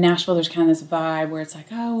 in Nashville, there's kind of this vibe where it's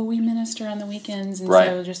we minister on the weekends. And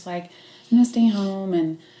so just I'm going to stay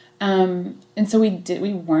home. And so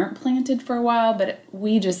we weren't planted for a while, but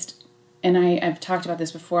we just, and I've talked about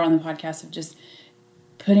this before on the podcast of just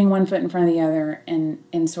putting one foot in front of the other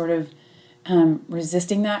and sort of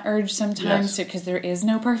resisting that urge sometimes, because there is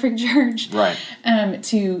no perfect church, right?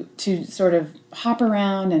 To sort of hop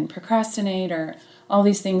around and procrastinate or all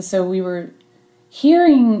these things. So we were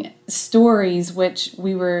hearing stories, which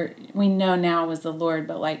we know now was the Lord,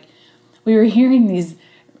 but we were hearing these,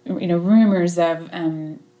 rumors of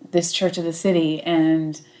this Church of the City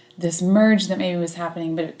and this merge that maybe was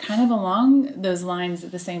happening, but kind of along those lines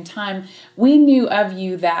at the same time, we knew of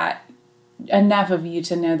you enough of you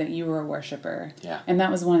to know that you were a worshiper. Yeah. And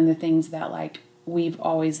that was one of the things that we've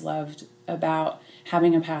always loved about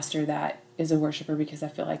having a pastor that is a worshiper, because I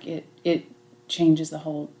feel like it changes the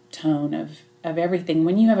whole tone of everything.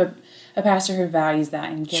 When you have a pastor who values that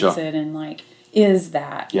and gets it and is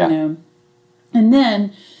that, And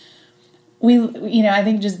then I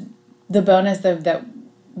think just the bonus of that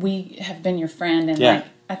we have been your friend, and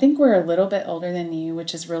I think we're a little bit older than you,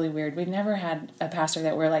 which is really weird. We've never had a pastor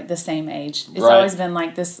that we're the same age. It's always been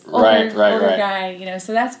this older guy,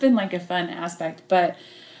 so that's been a fun aspect. But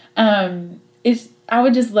I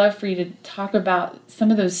would just love for you to talk about some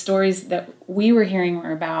of those stories that we were hearing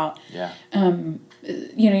were about,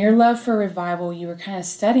 your love for revival. You were kind of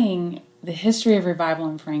studying the history of revival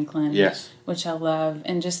in Franklin, which I love,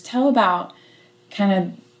 and just tell about kind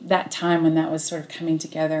of that time when that was sort of coming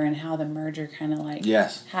together and how the merger kind of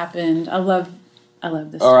happened. I love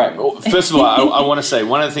this. All right. Well, first of all, I want to say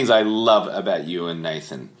one of the things I love about you and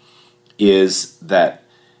Nathan is that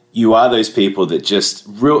you are those people that just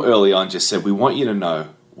real early on just said, we want you to know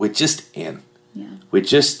we're just in. Yeah. We're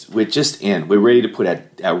just in. We're ready to put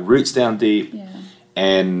our roots down deep. Yeah.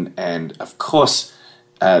 And of course,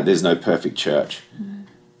 there's no perfect church.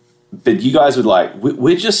 Mm-hmm. you guys would like,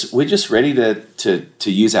 we're just ready to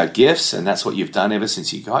use our gifts, and that's what you've done ever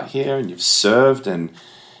since you got here, and you've served and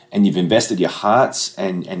you've invested your hearts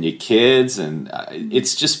and your kids, and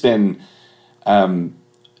it's just been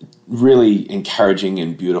really encouraging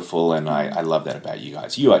and beautiful, and I love that about you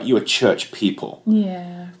guys. You are church people.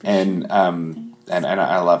 Yeah. And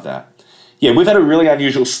I love that. Yeah, we've had a really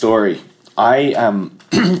unusual story. I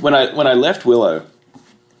when I left Willow,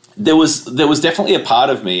 there was definitely a part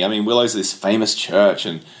of me. I mean, Willow's this famous church,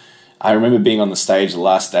 and I remember being on the stage the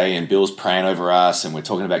last day, and Bill's praying over us, and we're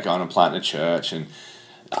talking about going and planting a church, and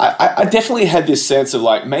I definitely had this sense of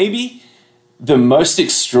like, maybe the most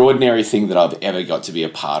extraordinary thing that I've ever got to be a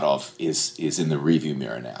part of is in the rearview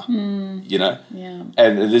mirror now. You know? Yeah.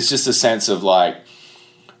 And there's just a sense of like,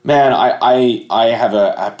 man, I have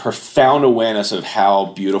a profound awareness of how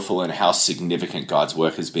beautiful and how significant God's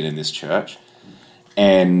work has been in this church.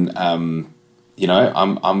 And you know,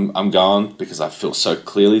 I'm going because I feel so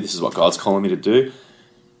clearly this is what God's calling me to do.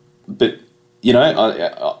 But you know,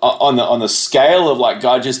 on the scale of like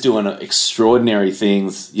God just doing extraordinary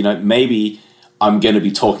things, you know, maybe I'm going to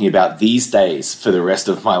be talking about these days for the rest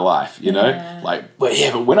of my life, you know? Yeah. Like, well,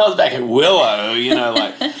 yeah, but when I was back at Willow, you know,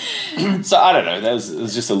 like... So, I don't know. It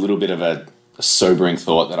was just a little bit of a sobering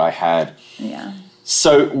thought that I had. Yeah.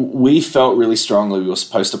 So, we felt really strongly we were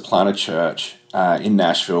supposed to plant a church in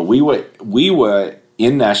Nashville. We were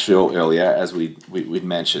in Nashville earlier, as we'd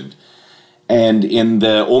mentioned. And in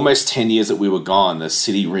the almost 10 years that we were gone, the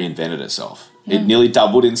city reinvented itself. Yeah. It nearly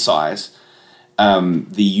doubled in size.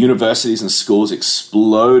 The universities and schools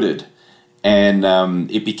exploded, and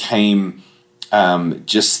it became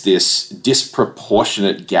just this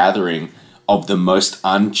disproportionate gathering of the most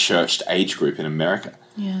unchurched age group in America.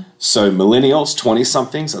 Yeah. So millennials,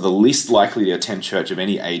 20-somethings, are the least likely to attend church of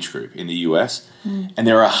any age group in the US, and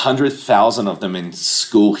there are 100,000 of them in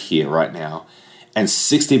school here right now, and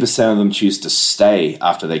 60% of them choose to stay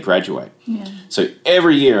after they graduate. Yeah. So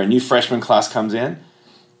every year a new freshman class comes in,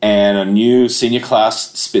 and a new senior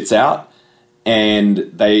class spits out, and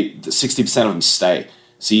 60% of them stay.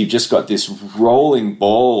 So you've just got this rolling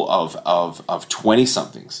ball of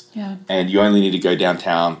 20-somethings. Yeah. And you only need to go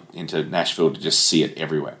downtown into Nashville to just see it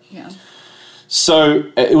everywhere. Yeah.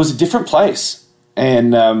 So it was a different place.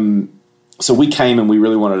 And so we came and we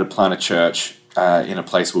really wanted to plant a church in a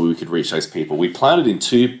place where we could reach those people. We planted in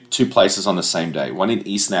two places on the same day, one in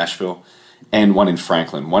East Nashville and one in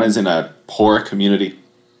Franklin. One is in a poorer community,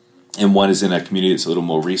 and one is in a community that's a little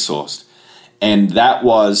more resourced. And that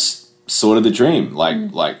was sort of the dream.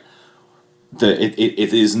 Like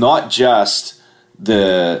it is not just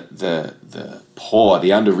the poor,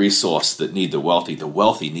 the under-resourced that need the wealthy. The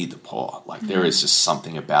wealthy need the poor. Like there is just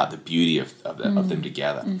something about the beauty of them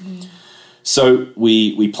together. Mm-hmm. So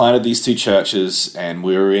we planted these two churches, and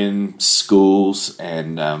we were in schools,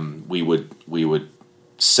 and we would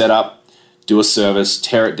set up, do a service,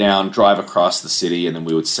 tear it down, drive across the city, and then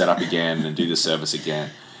we would set up again and do the service again.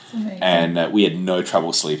 And we had no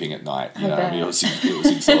trouble sleeping at night. You know, I mean, it was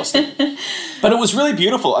exhausting. But it was really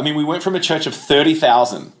beautiful. I mean, we went from a church of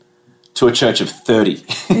 30,000 to a church of 30.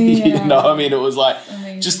 Yeah. You know, I mean, it was like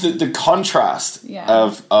just the contrast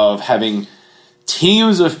of having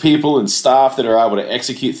teams of people and staff that are able to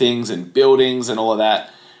execute things and buildings and all of that,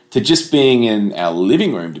 to just being in our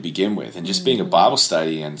living room to begin with, and just being a Bible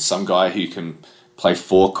study, and some guy who can play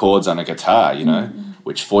 4 chords on a guitar, you know,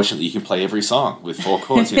 which fortunately you can play every song with 4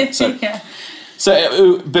 chords. You know?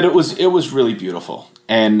 So, but it was really beautiful,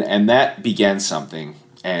 and that began something.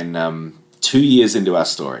 And 2 years into our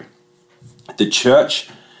story, the church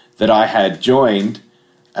that I had joined,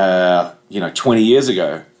 20 years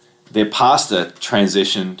ago, their pastor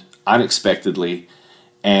transitioned unexpectedly.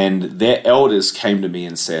 And their elders came to me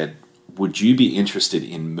and said, would you be interested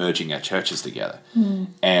in merging our churches together?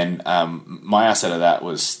 And my answer to that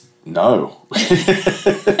was, no.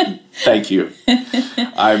 Thank you.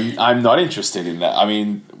 I'm not interested in that. I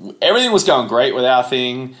mean, everything was going great with our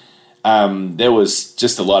thing. There was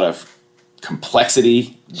just a lot of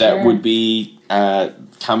complexity that would be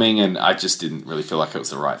coming, and I just didn't really feel like it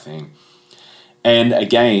was the right thing. And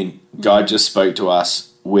again, God just spoke to us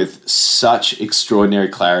with such extraordinary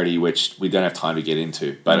clarity, which we don't have time to get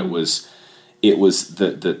into, but it was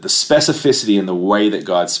the specificity and the way that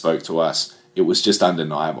God spoke to us. It was just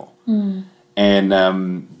undeniable. And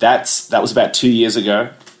that was about 2 years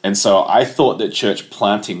ago. And so I thought that church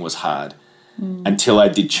planting was hard until I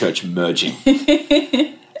did church merging.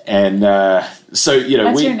 And so, you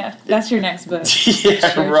know, that's your next book. Yeah,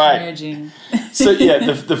 church right. Merging. So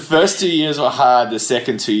yeah, the first 2 years were hard. The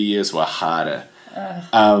second 2 years were harder.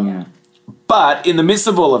 But in the midst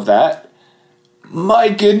of all of that, my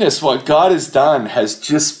goodness, what God has done has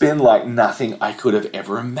just been like nothing I could have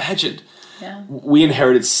ever imagined. Yeah. We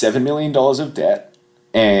inherited $7 million of debt.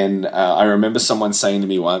 And I remember someone saying to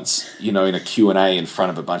me once, in a Q&A in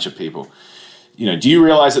front of a bunch of people, do you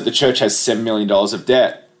realize that the church has $7 million of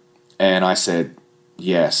debt? And I said,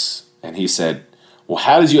 yes. And he said, well,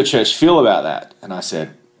 how does your church feel about that? And I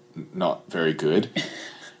said, not very good.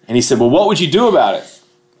 And he said, well, what would you do about it?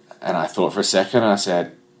 And I thought for a second, and I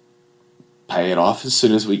said, pay it off as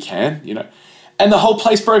soon as we can, And the whole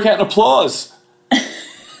place broke out in applause. And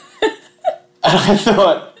I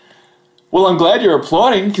thought, well, I'm glad you're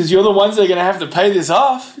applauding because you're the ones that are going to have to pay this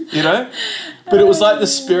off, But it was like the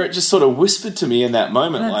Spirit just sort of whispered to me in that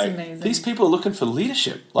moment, That's like, amazing. these people are looking for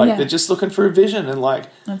leadership. They're just looking for a vision and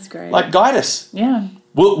that's great. Guide us. Yeah.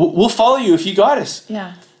 We'll follow you if you guide us.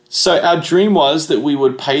 Yeah. So our dream was that we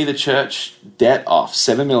would pay the church debt off,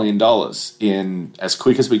 $7 million in as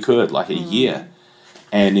quick as we could, like a year.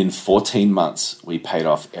 And in 14 months, we paid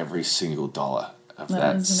off every single dollar of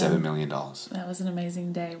that $7 million. That was an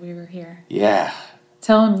amazing day. We were here. Yeah.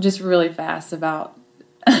 Tell him just really fast about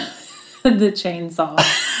the chainsaw.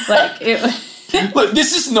 Look,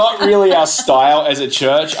 this is not really our style as a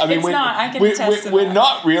church. I mean, It's not. I can attest to we're that.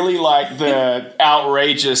 not really like the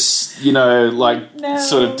outrageous,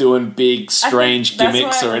 sort of doing big, strange that's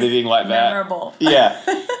gimmicks why or it was anything like that. memorable. Yeah,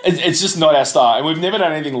 it's just not our style, and we've never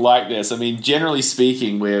done anything like this. I mean, generally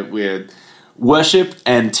speaking, we're worship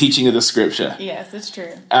and teaching of the Scripture. Yes, it's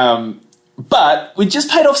true. But we just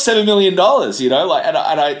paid off $7 million, and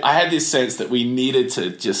I had this sense that we needed to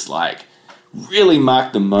just really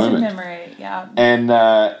mark the moment. Commemorate, yeah.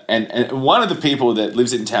 And one of the people that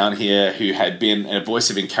lives in town here who had been a voice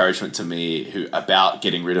of encouragement to me about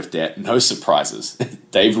getting rid of debt, no surprises,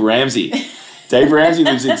 Dave Ramsey. Dave Ramsey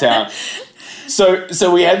lives in town.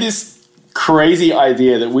 So we had this crazy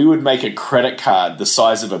idea that we would make a credit card the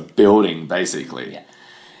size of a building, basically. Yeah.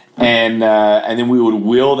 And then we would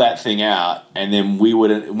wheel that thing out, and then we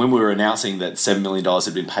would, when we were announcing that $7 million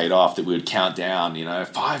had been paid off, that we would count down,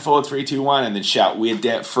 5, 4, 3, 2, 1, and then shout, "We're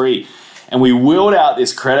debt free." And we wheeled out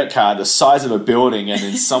this credit card the size of a building, and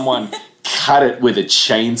then someone cut it with a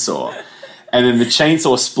chainsaw. And then the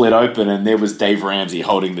chainsaw split open, and there was Dave Ramsey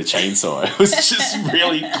holding the chainsaw. It was just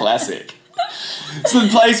really classic. So the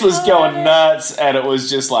place was going nuts, and it was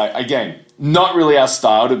just again, not really our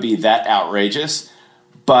style to be that outrageous.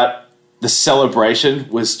 But the celebration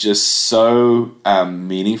was just so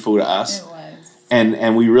meaningful to us. It was.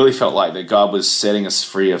 And we really felt like that God was setting us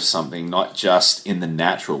free of something, not just in the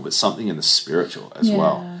natural, but something in the spiritual as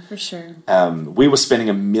well. Yeah, for sure. We were spending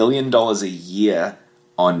 $1 million a year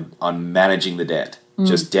on managing the debt,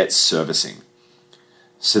 just debt servicing.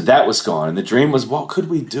 So that was gone. And the dream was, what could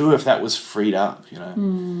we do if that was freed up,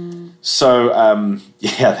 So,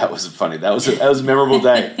 that was funny. That was a memorable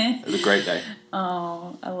day. It was a great day.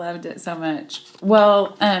 Oh, I loved it so much.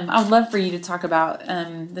 Well, I'd love for you to talk about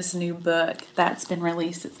this new book that's been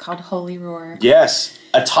released. It's called Holy Roar. Yes,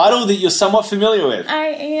 a title that you're somewhat familiar with. I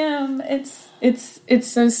am. It's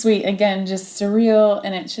so sweet. Again, just surreal,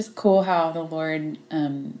 and it's just cool how the Lord, I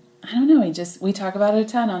don't know, we talk about it a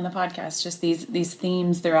ton on the podcast, just these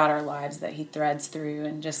themes throughout our lives that he threads through,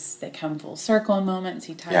 and just they come full circle in moments.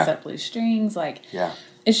 He ties up loose strings.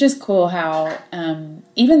 It's just cool how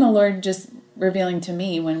even the Lord just revealing to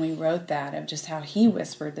me when we wrote that, of just how he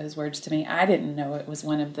whispered those words to me. I didn't know it was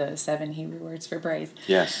one of the 7 Hebrew words for praise.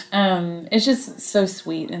 Yes. It's just so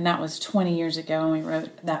sweet. And that was 20 years ago when we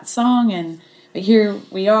wrote that song. But here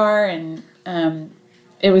we are. And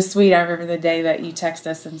it was sweet. I remember the day that you texted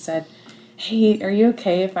us and said, "Hey, are you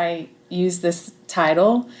okay if I use this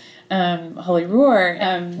title? Holy Roar."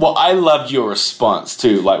 Well, I loved your response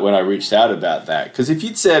too, when I reached out about that. Because if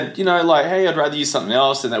you'd said, "Hey, I'd rather use something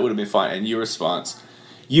else," then that would have been fine. And your response,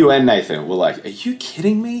 you and Nathan were like, "Are you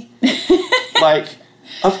kidding me?"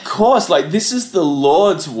 Of course, this is the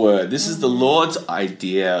Lord's word. This is the Lord's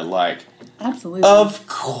idea. Absolutely. Of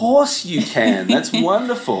course you can. That's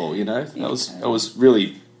wonderful. I was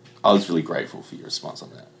really grateful for your response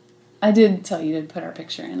on that. I did tell you to put our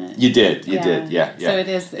picture in it. You did, yeah. So it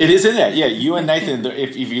is. It is in there, yeah. You and Nathan,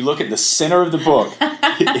 if you look at the center of the book,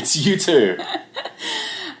 it's you two.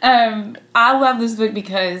 I love this book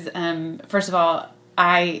because, first of all,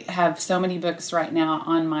 I have so many books right now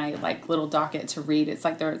on my little docket to read. It's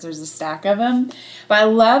there's a stack of them. But I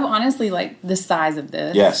love, honestly, the size of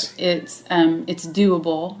this. Yes. It's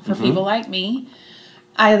doable for people like me.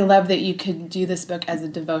 I love that you could do this book as a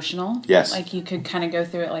devotional. Yes. You could kind of go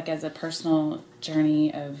through it as a personal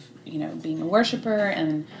journey of, being a worshiper.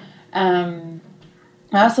 And I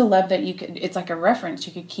also love that it's a reference.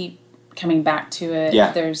 You could keep coming back to it.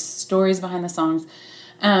 Yeah. There's stories behind the songs.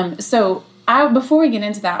 So before we get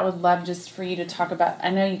into that, I would love just for you to talk about, I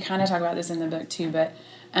know you kind of talk about this in the book too, but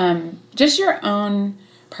just your own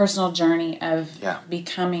personal journey of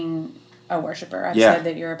becoming a worshiper. I've said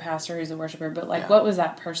that you're a pastor who's a worshiper, but what was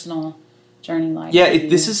that personal journey like? Yeah, I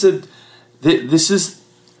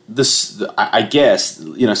guess,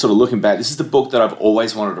 sort of looking back, this is the book that I've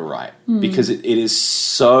always wanted to write because it is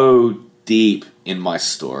so deep in my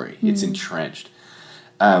story. It's entrenched.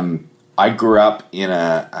 I grew up in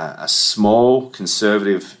a small,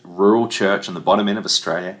 conservative, rural church on the bottom end of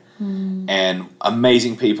Australia and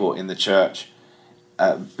amazing people in the church.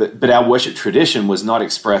 But our worship tradition was not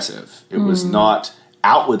expressive. It was not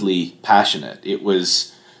outwardly passionate. It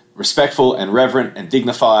was respectful and reverent and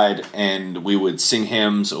dignified, and we would sing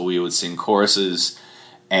hymns or we would sing choruses,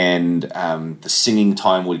 and the singing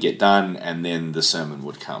time would get done, and then the sermon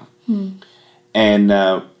would come. And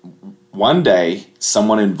one day,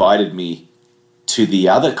 someone invited me to the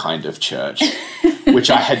other kind of church, which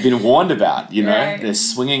I had been warned about. They're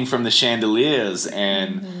swinging from the chandeliers,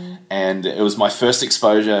 and it was my first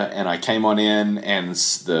exposure, and I came on in, and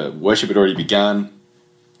the worship had already begun,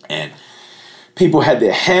 and people had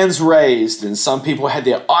their hands raised, and some people had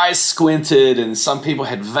their eyes squinted, and some people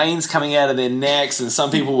had veins coming out of their necks, and some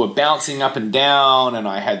people were bouncing up and down, and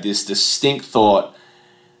I had this distinct thought,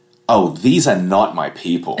 oh, these are not my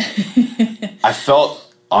people. I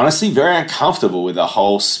felt, honestly, very uncomfortable with the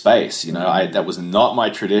whole space. That was not my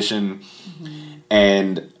tradition,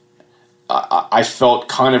 and I felt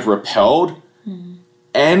kind of repelled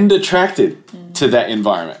and attracted to that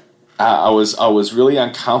environment. I was really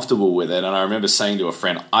uncomfortable with it, and I remember saying to a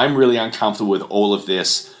friend, I'm really uncomfortable with all of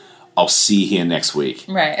this. I'll see you here next week.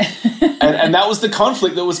 Right. and that was the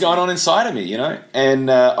conflict that was going on inside of me, And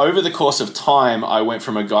over the course of time, I went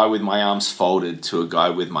from a guy with my arms folded to a guy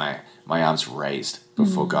with my arms raised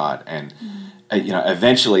before God. And,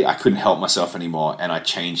 eventually I couldn't help myself anymore, and I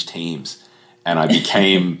changed teams, and I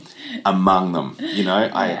became among them,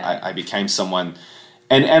 I became someone...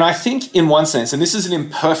 And I think in one sense, and this is an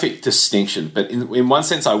imperfect distinction, but in one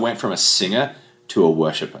sense I went from a singer to a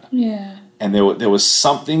worshiper. Yeah. And there was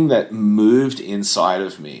something that moved inside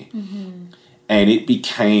of me, and it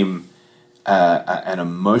became an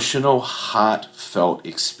emotional, heartfelt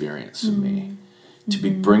experience for me to be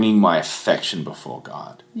bringing my affection before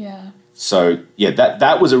God. Yeah. So,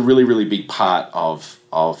 that was a really, really big part of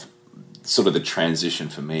sort of the transition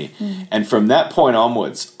for me. And from that point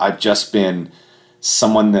onwards, I've just been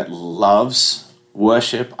someone that loves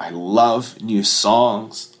worship. I love new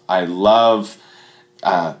songs. I love,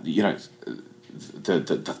 the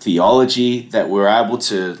theology that we're able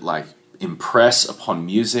to impress upon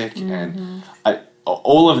music, and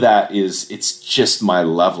all of that it's just my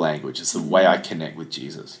love language. It's the way I connect with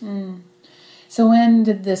Jesus. So when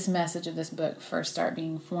did this message of this book first start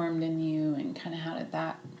being formed in you, and kind of how did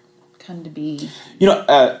that come to be?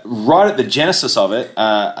 Right at the genesis of it,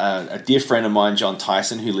 a dear friend of mine, John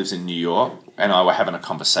Tyson, who lives in New York, and I were having a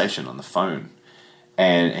conversation on the phone,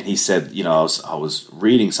 and he said, I was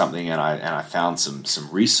reading something, and I found some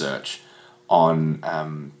research on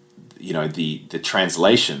the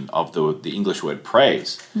translation of the English word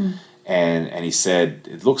praise, and he said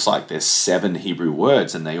it looks like there's 7 Hebrew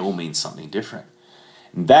words, and they all mean something different.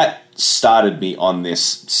 That started me on this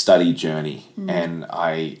study journey, and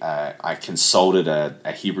I consulted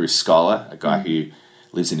a Hebrew scholar, a guy who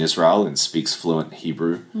lives in Israel and speaks fluent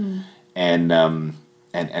Hebrew, and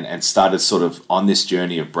started sort of on this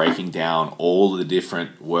journey of breaking down all the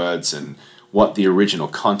different words and what the original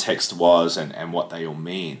context was and what they all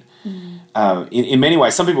mean. In many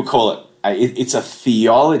ways, some people call it it's a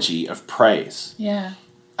theology of praise. Yeah.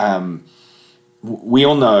 We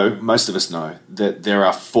all know, most of us know, that there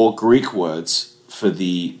are 4 Greek words for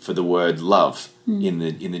the word love in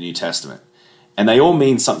the New Testament, and they all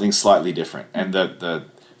mean something slightly different. And the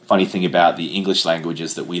funny thing about the English language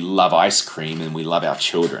is that we love ice cream and we love our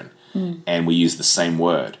children, and we use the same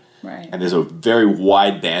word. Right. And there's a very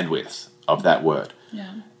wide bandwidth of that word.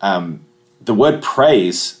 Yeah. The word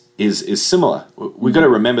praise is similar. We've got to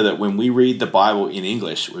remember that when we read the Bible in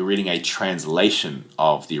English, we're reading a translation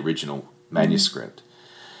of the original manuscript.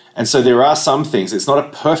 And so there are some things, it's not a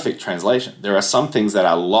perfect translation. There are some things that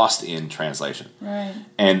are lost in translation. Right.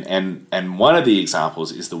 And one of the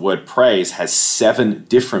examples is the word praise has 7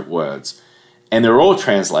 different words, and they're all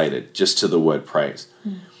translated just to the word praise.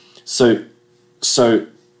 So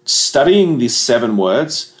studying these 7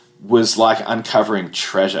 words was like uncovering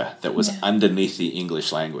treasure that was underneath the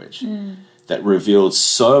English language that revealed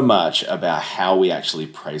so much about how we actually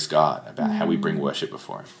praise God, about how we bring worship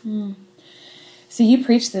before Him. So you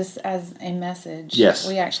preached this as a message. Yes.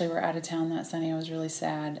 We actually were out of town that Sunday. I was really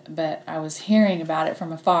sad, but I was hearing about it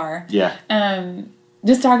from afar. Yeah.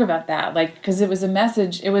 Just talk about that, like, because it was a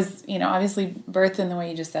message. It was, obviously birthed in the way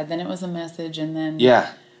you just said. Then it was a message, and then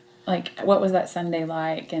like, what was that Sunday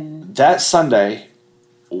like? And that Sunday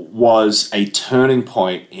was a turning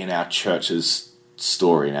point in our church's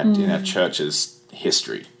story, in our church's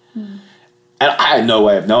history. And I had no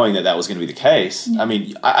way of knowing that was going to be the case. I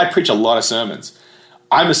mean, I preach a lot of sermons.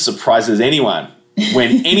 I'm as surprised as anyone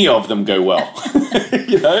when any of them go well,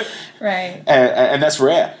 Right. And that's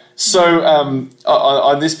rare. So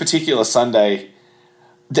on this particular Sunday,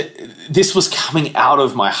 this was coming out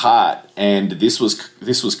of my heart, and this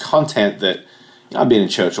was content that I've been in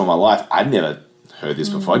church all my life. I'd never heard this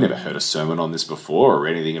before. I'd never heard a sermon on this before or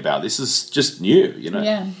anything about this. Is just new,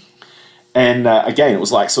 Yeah. And again, it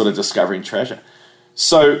was like sort of discovering treasure.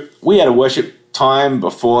 So we had a worship time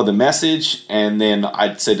before the message, and then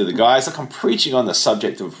I'd said to the guys, look, I'm preaching on the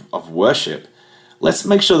subject of worship. Let's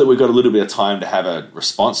make sure that we've got a little bit of time to have a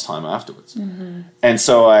response time afterwards. And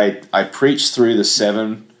so I preached through the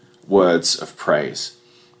 7 words of praise,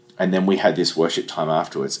 and then we had this worship time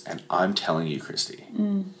afterwards, and I'm telling you, Christy,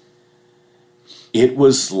 it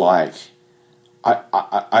was like,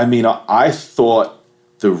 I thought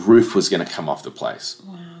the roof was going to come off the place.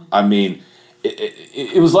 Wow. I mean,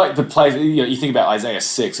 it was like the place, you think about Isaiah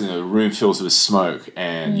 6, and the room fills with smoke,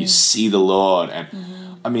 and you see the Lord, and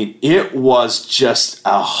I mean, it was just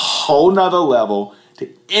a whole nother level to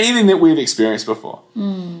anything that we've experienced before.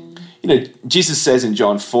 Jesus says in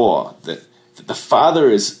John 4 that the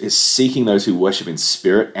Father is seeking those who worship in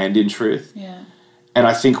spirit and in truth. Yeah. And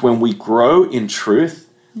I think when we grow in truth,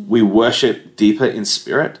 we worship deeper in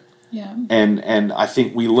spirit. Yeah. And I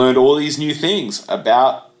think we learned all these new things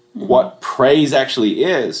about what praise actually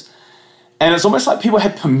is. And it's almost like people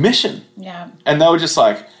had permission. Yeah. And they were just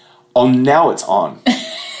like, oh, now it's on.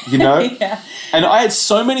 Yeah. And I had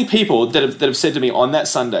so many people that have said to me on that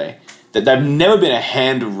Sunday that they've never been a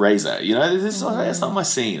hand raiser. This that's not my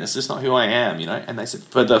scene. It's just not who I am, And they said,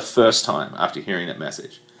 for the first time after hearing that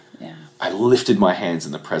message, I lifted my hands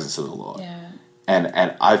in the presence of the Lord. Yeah.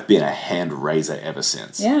 And I've been a hand raiser ever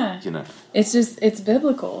since. Yeah. It's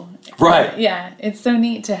biblical. Right. Yeah. It's so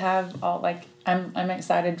neat to have all, like, I'm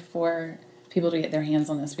excited for people to get their hands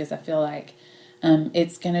on this, because I feel like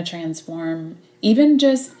it's going to transform even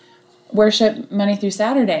just worship Monday through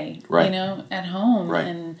Saturday, right. At home, right.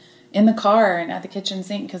 and in the car and at the kitchen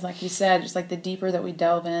sink. Because like you said, just like the deeper that we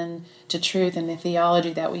delve in to truth and the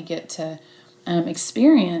theology that we get to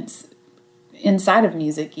experience inside of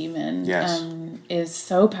music even, is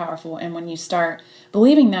so powerful. And when you start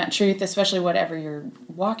believing that truth, especially whatever you're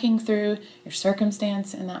walking through, your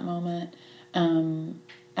circumstance in that moment,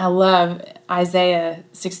 I love Isaiah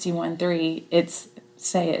 61:3. It's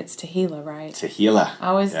Tehillah, right? Tehillah.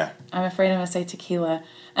 I'm afraid I'm going to say tequila.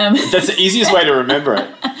 That's the easiest way to remember it.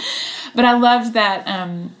 But I loved that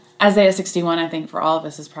Isaiah 61, I think, for all of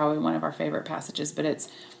us is probably one of our favorite passages. But it's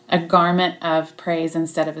a garment of praise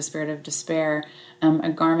instead of a spirit of despair, a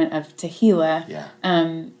garment of Tehillah. Yeah.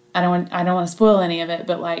 I don't want to spoil any of it,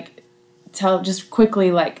 but like tell just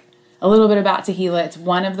quickly like a little bit about Tehillah. It's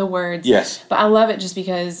one of the words. Yes. But I love it just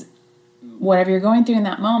because whatever you're going through in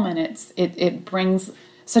that moment, it brings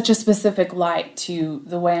such a specific light to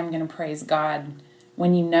the way I'm going to praise God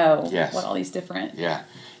when what all these different...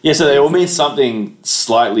 Yeah, so they all mean something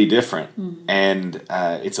slightly different. And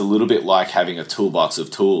it's a little bit like having a toolbox of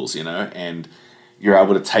tools, and you're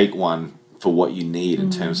able to take one for what you need in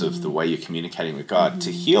terms of the way you're communicating with God.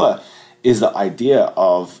 Tehillah is the idea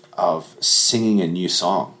of singing a new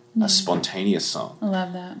song, a spontaneous song. I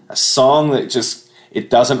love that. A song that just... It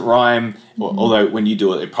doesn't rhyme, although when you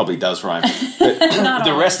do it, it probably does rhyme. But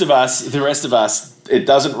the rest of us, it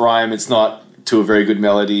doesn't rhyme. It's not to a very good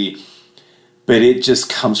melody, but it just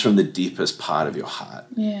comes from the deepest part of your heart.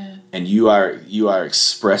 Yeah. And you are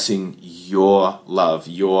expressing your love,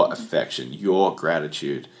 your affection, your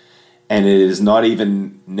gratitude. And it is not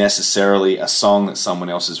even necessarily a song that someone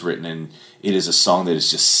else has written, and it is a song that is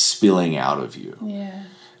just spilling out of you. Yeah.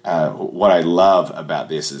 What I love about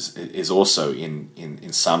this is also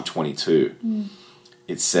in Psalm 22.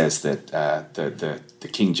 It says that the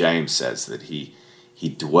King James says that he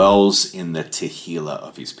dwells in the Tehillah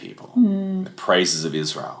of his people, the praises of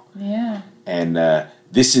Israel. Yeah. And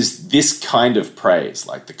this is this kind of praise,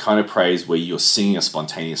 like the kind of praise where you're singing a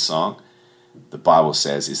spontaneous song. The Bible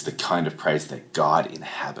says is the kind of praise that God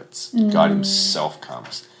inhabits. God himself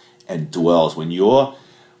comes and dwells.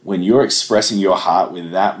 When you're expressing your heart with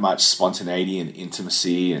that much spontaneity and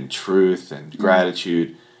intimacy and truth and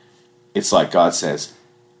gratitude, it's like God says,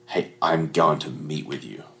 hey, I'm going to meet with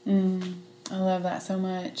you. I love that so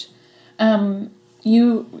much.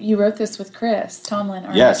 You wrote this with Chris Tomlin,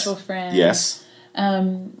 our mutual friend. Yes.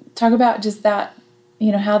 Talk about just that,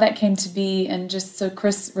 how that came to be, and just so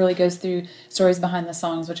Chris really goes through stories behind the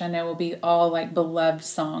songs, which I know will be all like beloved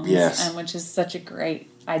songs, which is such a great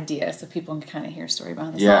idea, so people can kind of hear a story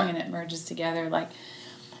behind the song and it merges together. Like,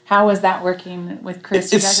 how was that working with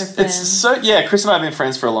Chris? You guys are friends. Chris and I have been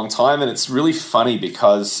friends for a long time, and it's really funny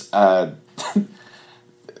because I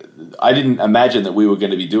didn't imagine that we were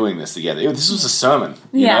going to be doing this together. This was a sermon,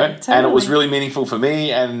 you know? Totally. And it was really meaningful for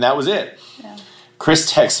me, and that was it. Yeah.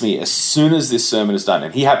 Chris texts me as soon as this sermon is done,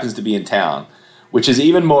 and he happens to be in town, which is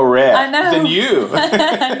even more rare than you.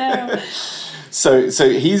 I know. So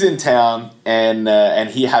he's in town, and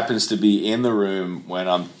he happens to be in the room when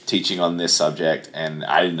I'm teaching on this subject, and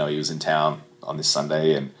I didn't know he was in town on this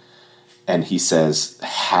Sunday, and he says,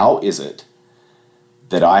 "How is it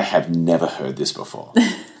that I have never heard this before?"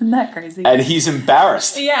 Isn't that crazy? And he's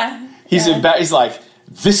embarrassed. Yeah. He's like,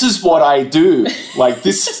 "This is what I do. Like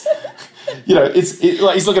this." Like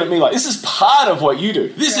he's looking at me like, this is part of what you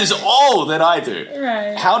do. This is all that I do.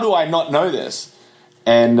 Right. How do I not know this?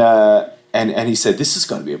 And he said, this has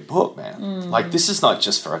got to be a book, man. Mm-hmm. Like, this is not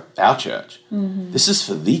just for our church. Mm-hmm. This is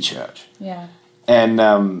for the church. Yeah. And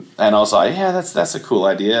I was like, yeah, that's a cool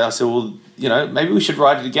idea. I said, well, maybe we should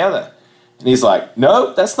write it together. And he's like,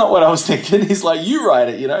 no, that's not what I was thinking. He's like, you write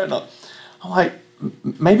it, And I'm like,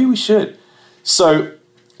 maybe we should. So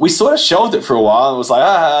we sort of shelved it for a while and was like,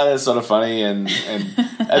 that's sort of funny. And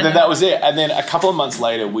then that was it. And then a couple of months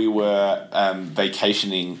later, we were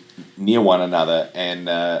vacationing near one another, and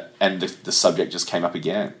the subject just came up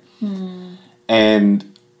again. Mm.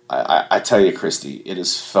 And I tell you, Christy, it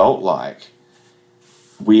has felt like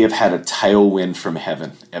we have had a tailwind from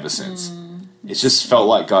heaven ever since. Mm. It's just felt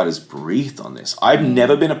like God has breathed on this. I've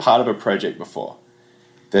never been a part of a project before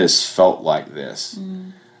that has felt like this.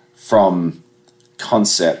 Mm. From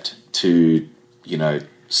concept to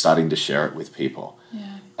starting to share it with people.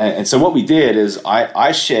 Yeah. And so what we did is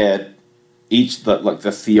I shared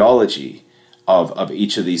the theology of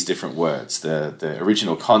each of these different words, the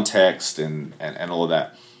original context and all of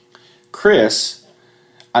that. Chris,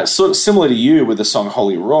 sort of similar to you with the song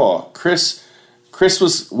Holy Roar, Chris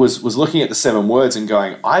was looking at the 7 words and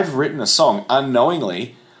going, I've written a song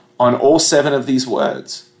unknowingly on all 7 of these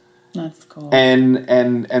words. That's cool.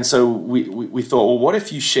 And so we thought, well, what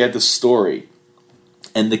if you shared the story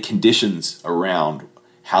and the conditions around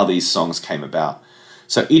how these songs came about?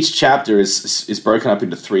 So each chapter is broken up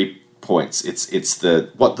into 3 points. It's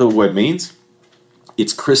what the word means.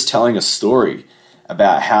 It's Chris telling a story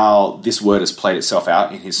about how this word has played itself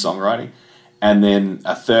out in his songwriting. And then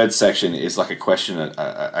a third section is like a question,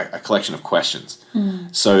 a collection of questions.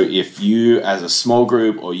 Mm. So if you as a small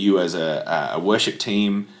group or you as a worship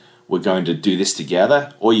team we're going to do this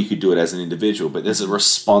together, or you could do it as an individual, but there's a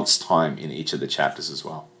response time in each of the chapters as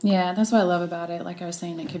well. Yeah, that's what I love about it. Like I was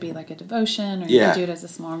saying, it could be like a devotion, or you could do it as a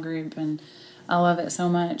small group, and I love it so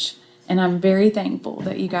much. And I'm very thankful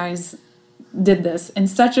that you guys did this in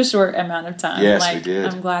such a short amount of time. Yes, we did.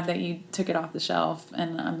 I'm glad that you took it off the shelf,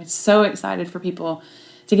 and I'm so excited for people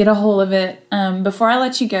to get a hold of it. Before I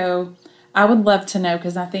let you go, I would love to know,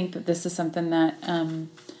 because I think that this is something that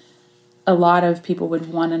a lot of people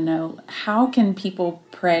would want to know, how can people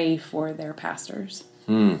pray for their pastors?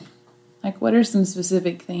 Like, what are some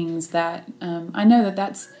specific things that I know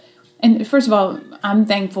that's, and first of all, I'm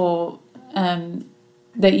thankful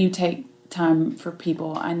that you take time for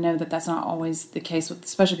people. I know that that's not always the case with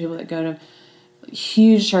especially people that go to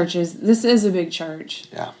huge churches. This is a big church.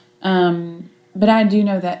 Yeah. But I do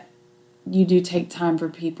know that you do take time for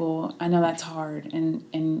people. I know that's hard,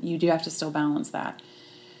 and you do have to still balance that.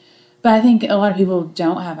 But I think a lot of people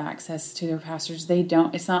don't have access to their pastors. They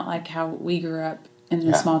don't. It's not like how we grew up in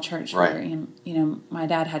a small church where, my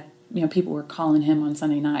dad had, people were calling him on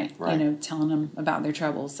Sunday night, telling him about their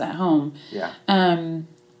troubles at home. Yeah.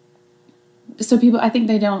 So people, I think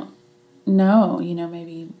they don't know,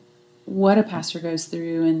 maybe what a pastor goes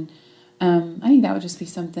through. And I think that would just be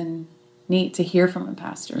something neat to hear from a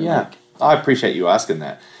pastor. Yeah. I appreciate you asking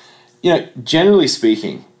that. Generally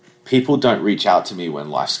speaking, people don't reach out to me when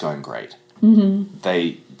life's going great. Mm-hmm.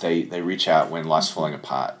 They reach out when life's falling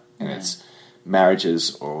apart, and it's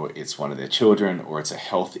marriages, or it's one of their children, or it's a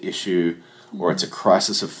health issue, or it's a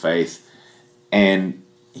crisis of faith. And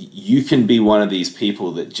you can be one of these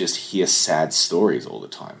people that just hear sad stories all the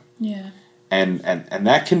time. Yeah. And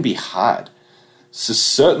that can be hard. So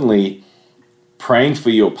certainly praying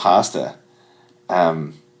for your pastor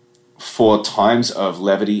for times of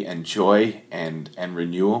levity and joy and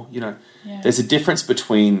renewal. There's a difference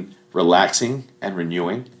between relaxing and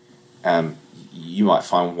renewing. You might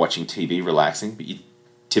find watching TV relaxing, but you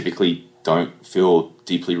typically don't feel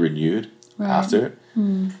deeply renewed after it.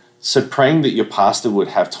 So praying that your pastor would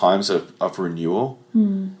have times of renewal.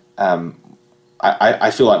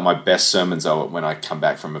 I feel like my best sermons are when I come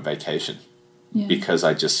back from a vacation, because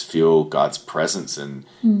I just feel God's presence and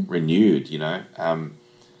renewed.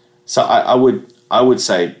 So I would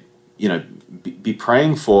say, be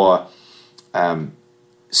praying for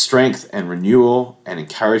strength and renewal and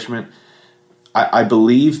encouragement. I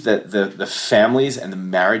believe that the families and the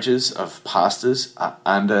marriages of pastors are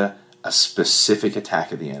under a specific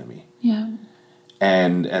attack of the enemy. Yeah.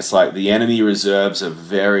 And it's like the enemy reserves a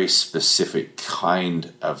very specific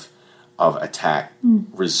kind of attack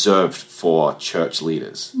reserved for church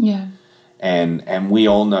leaders. Yeah. And we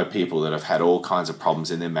all know people that have had all kinds of problems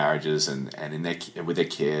in their marriages and with their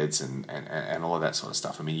kids and all of that sort of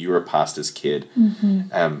stuff. I mean, you're a pastor's kid.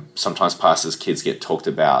 Sometimes pastors' kids get talked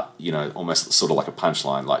about, almost sort of like a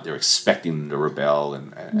punchline, like they're expecting them to rebel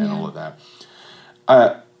and all of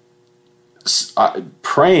that.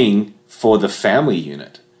 Praying for the family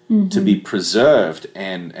unit to be preserved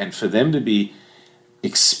and for them to be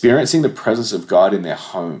experiencing the presence of God in their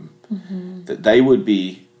home, that they would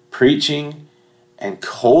be preaching and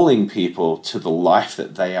calling people to the life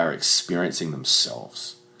that they are experiencing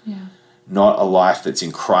themselves. Yeah. Not a life that's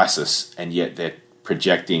in crisis and yet they're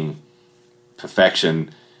projecting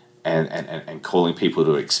perfection and calling people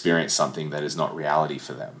to experience something that is not reality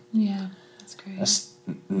for them. Yeah, that's great. That's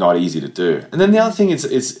not easy to do. And then the other thing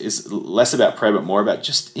is less about prayer but more about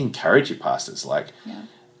just encourage your pastors.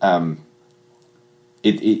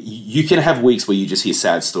 You can have weeks where you just hear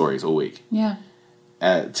sad stories all week. Yeah.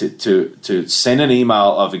 To send an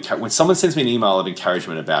email of when someone sends me an email of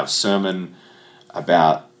encouragement about a sermon,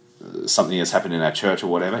 about something that's happened in our church or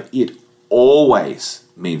whatever, it always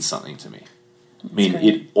means something to me.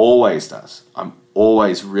 It always does. I'm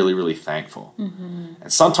always really, really thankful.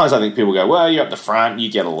 And sometimes I think people go, well, you're up the front, you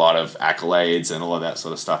get a lot of accolades and all of that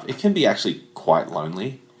sort of stuff. It can be actually quite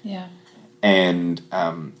lonely. Yeah. And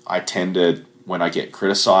I tend to, when I get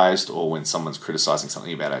criticized or when someone's criticizing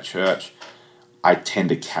something about our church, I tend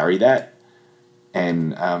to carry that,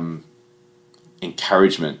 and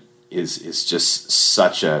encouragement is just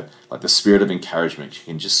such the spirit of encouragement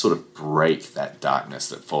can just sort of break that darkness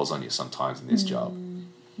that falls on you sometimes in this job.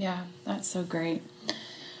 Yeah, that's so great.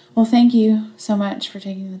 Well, thank you so much for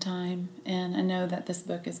taking the time, and I know that this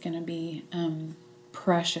book is going to be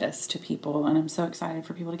precious to people, and I'm so excited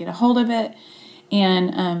for people to get a hold of it,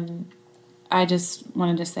 and I just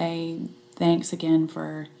wanted to say thanks again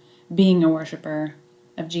for being a worshiper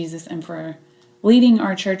of Jesus and for leading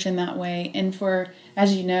our church in that way. And for,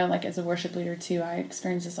 as you know, as a worship leader too, I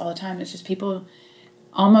experience this all the time. It's just people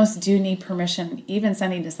almost do need permission, even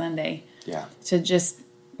Sunday to Sunday, to just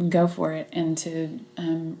go for it and to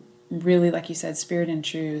really, like you said, spirit and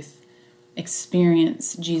truth,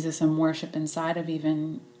 experience Jesus and worship inside of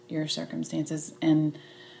even your circumstances. And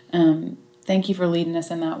thank you for leading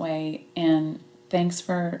us in that way. And thanks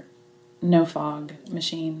for no fog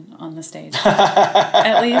machine on the stage.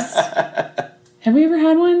 At least, have we ever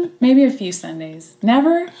had one? Maybe a few Sundays.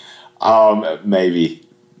 Never? Maybe.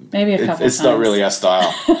 Maybe a couple times. It's not really our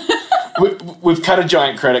style. We've cut a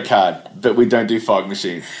giant credit card, but we don't do fog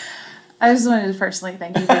machine. I just wanted to personally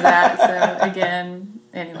thank you for that. So again,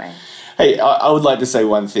 anyway. Hey, I would like to say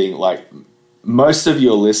one thing. Most of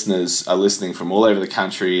your listeners are listening from all over the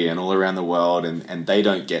country and all around the world, and they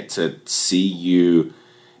don't get to see you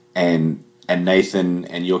and Nathan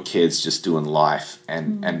and your kids just doing life.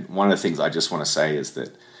 And one of the things I just want to say is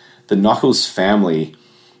that the Knuckles family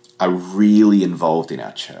are really involved in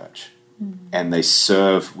our church. And they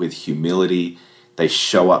serve with humility. They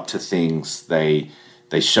show up to things. They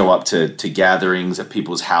show up to gatherings at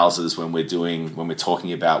people's houses when we're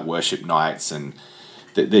talking about worship nights, and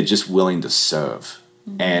they're just willing to serve.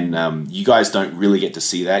 And you guys don't really get to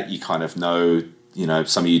see that. You kind of know,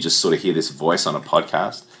 some of you just sort of hear this voice on a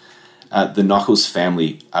podcast. The Knuckles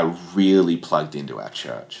family are really plugged into our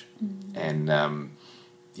church. And,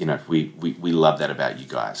 we love that about you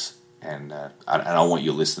guys. And I want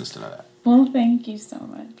your listeners to know that. Well, thank you so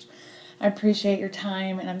much. I appreciate your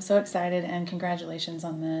time, and I'm so excited, and congratulations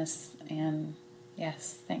on this. And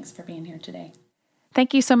yes, thanks for being here today.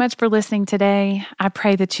 Thank you so much for listening today. I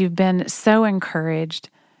pray that you've been so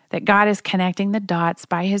encouraged, that God is connecting the dots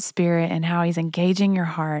by His Spirit and how He's engaging your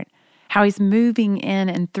heart, how He's moving in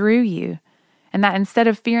and through you, and that instead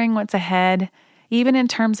of fearing what's ahead, even in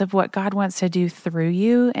terms of what God wants to do through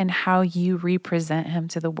you and how you represent Him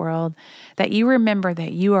to the world, that you remember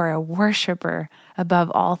that you are a worshiper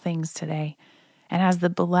above all things today. And as the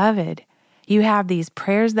beloved, you have these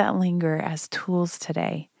prayers that linger as tools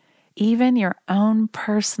today, even your own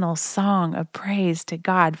personal song of praise to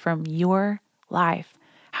God from your life.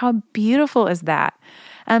 How beautiful is that?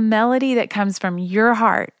 A melody that comes from your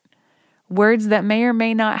heart, words that may or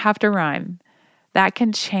may not have to rhyme, that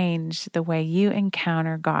can change the way you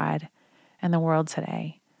encounter God and the world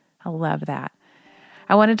today. I love that.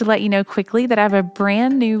 I wanted to let you know quickly that I have a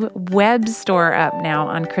brand new web store up now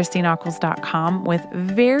on ChristyNockels.com with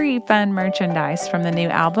very fun merchandise from the new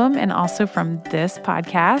album and also from this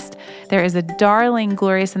podcast. There is a darling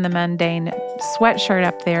Glorious in the Mundane sweatshirt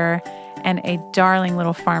up there and a darling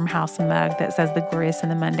little farmhouse mug that says the Glorious in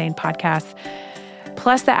the Mundane podcast.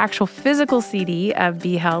 Plus, the actual physical CD of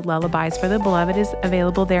Be Held Lullabies for the Beloved is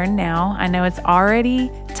available there now. I know it's already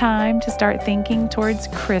time to start thinking towards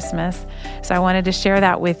Christmas, so I wanted to share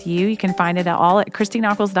that with you. You can find it all at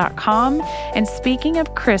ChristyNockels.com. And speaking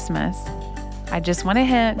of Christmas, I just want a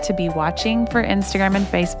hint to be watching for Instagram and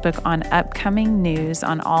Facebook on upcoming news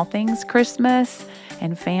on all things Christmas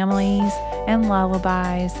and families and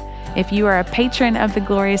lullabies. If you are a patron of the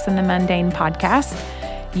Glorious and the Mundane podcast,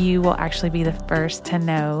 you will actually be the first to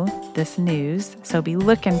know this news, so be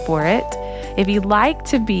looking for it. If you'd like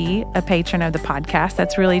to be a patron of the podcast,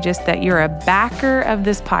 that's really just that you're a backer of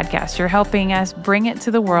this podcast. You're helping us bring it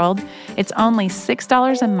to the world. It's only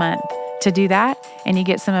 $6 a month to do that, and you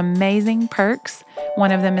get some amazing perks.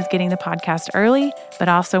 One of them is getting the podcast early, but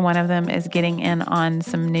also one of them is getting in on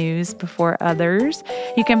some news before others.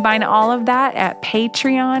 You can find all of that at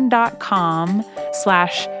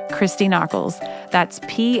patreon.com/Christy Nockels. That's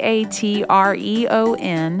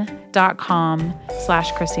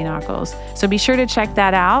patreon.com/Christy Nockels. So be sure to check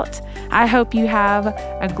that out. I hope you have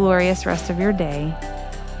a glorious rest of your day,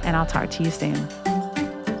 and I'll talk to you soon.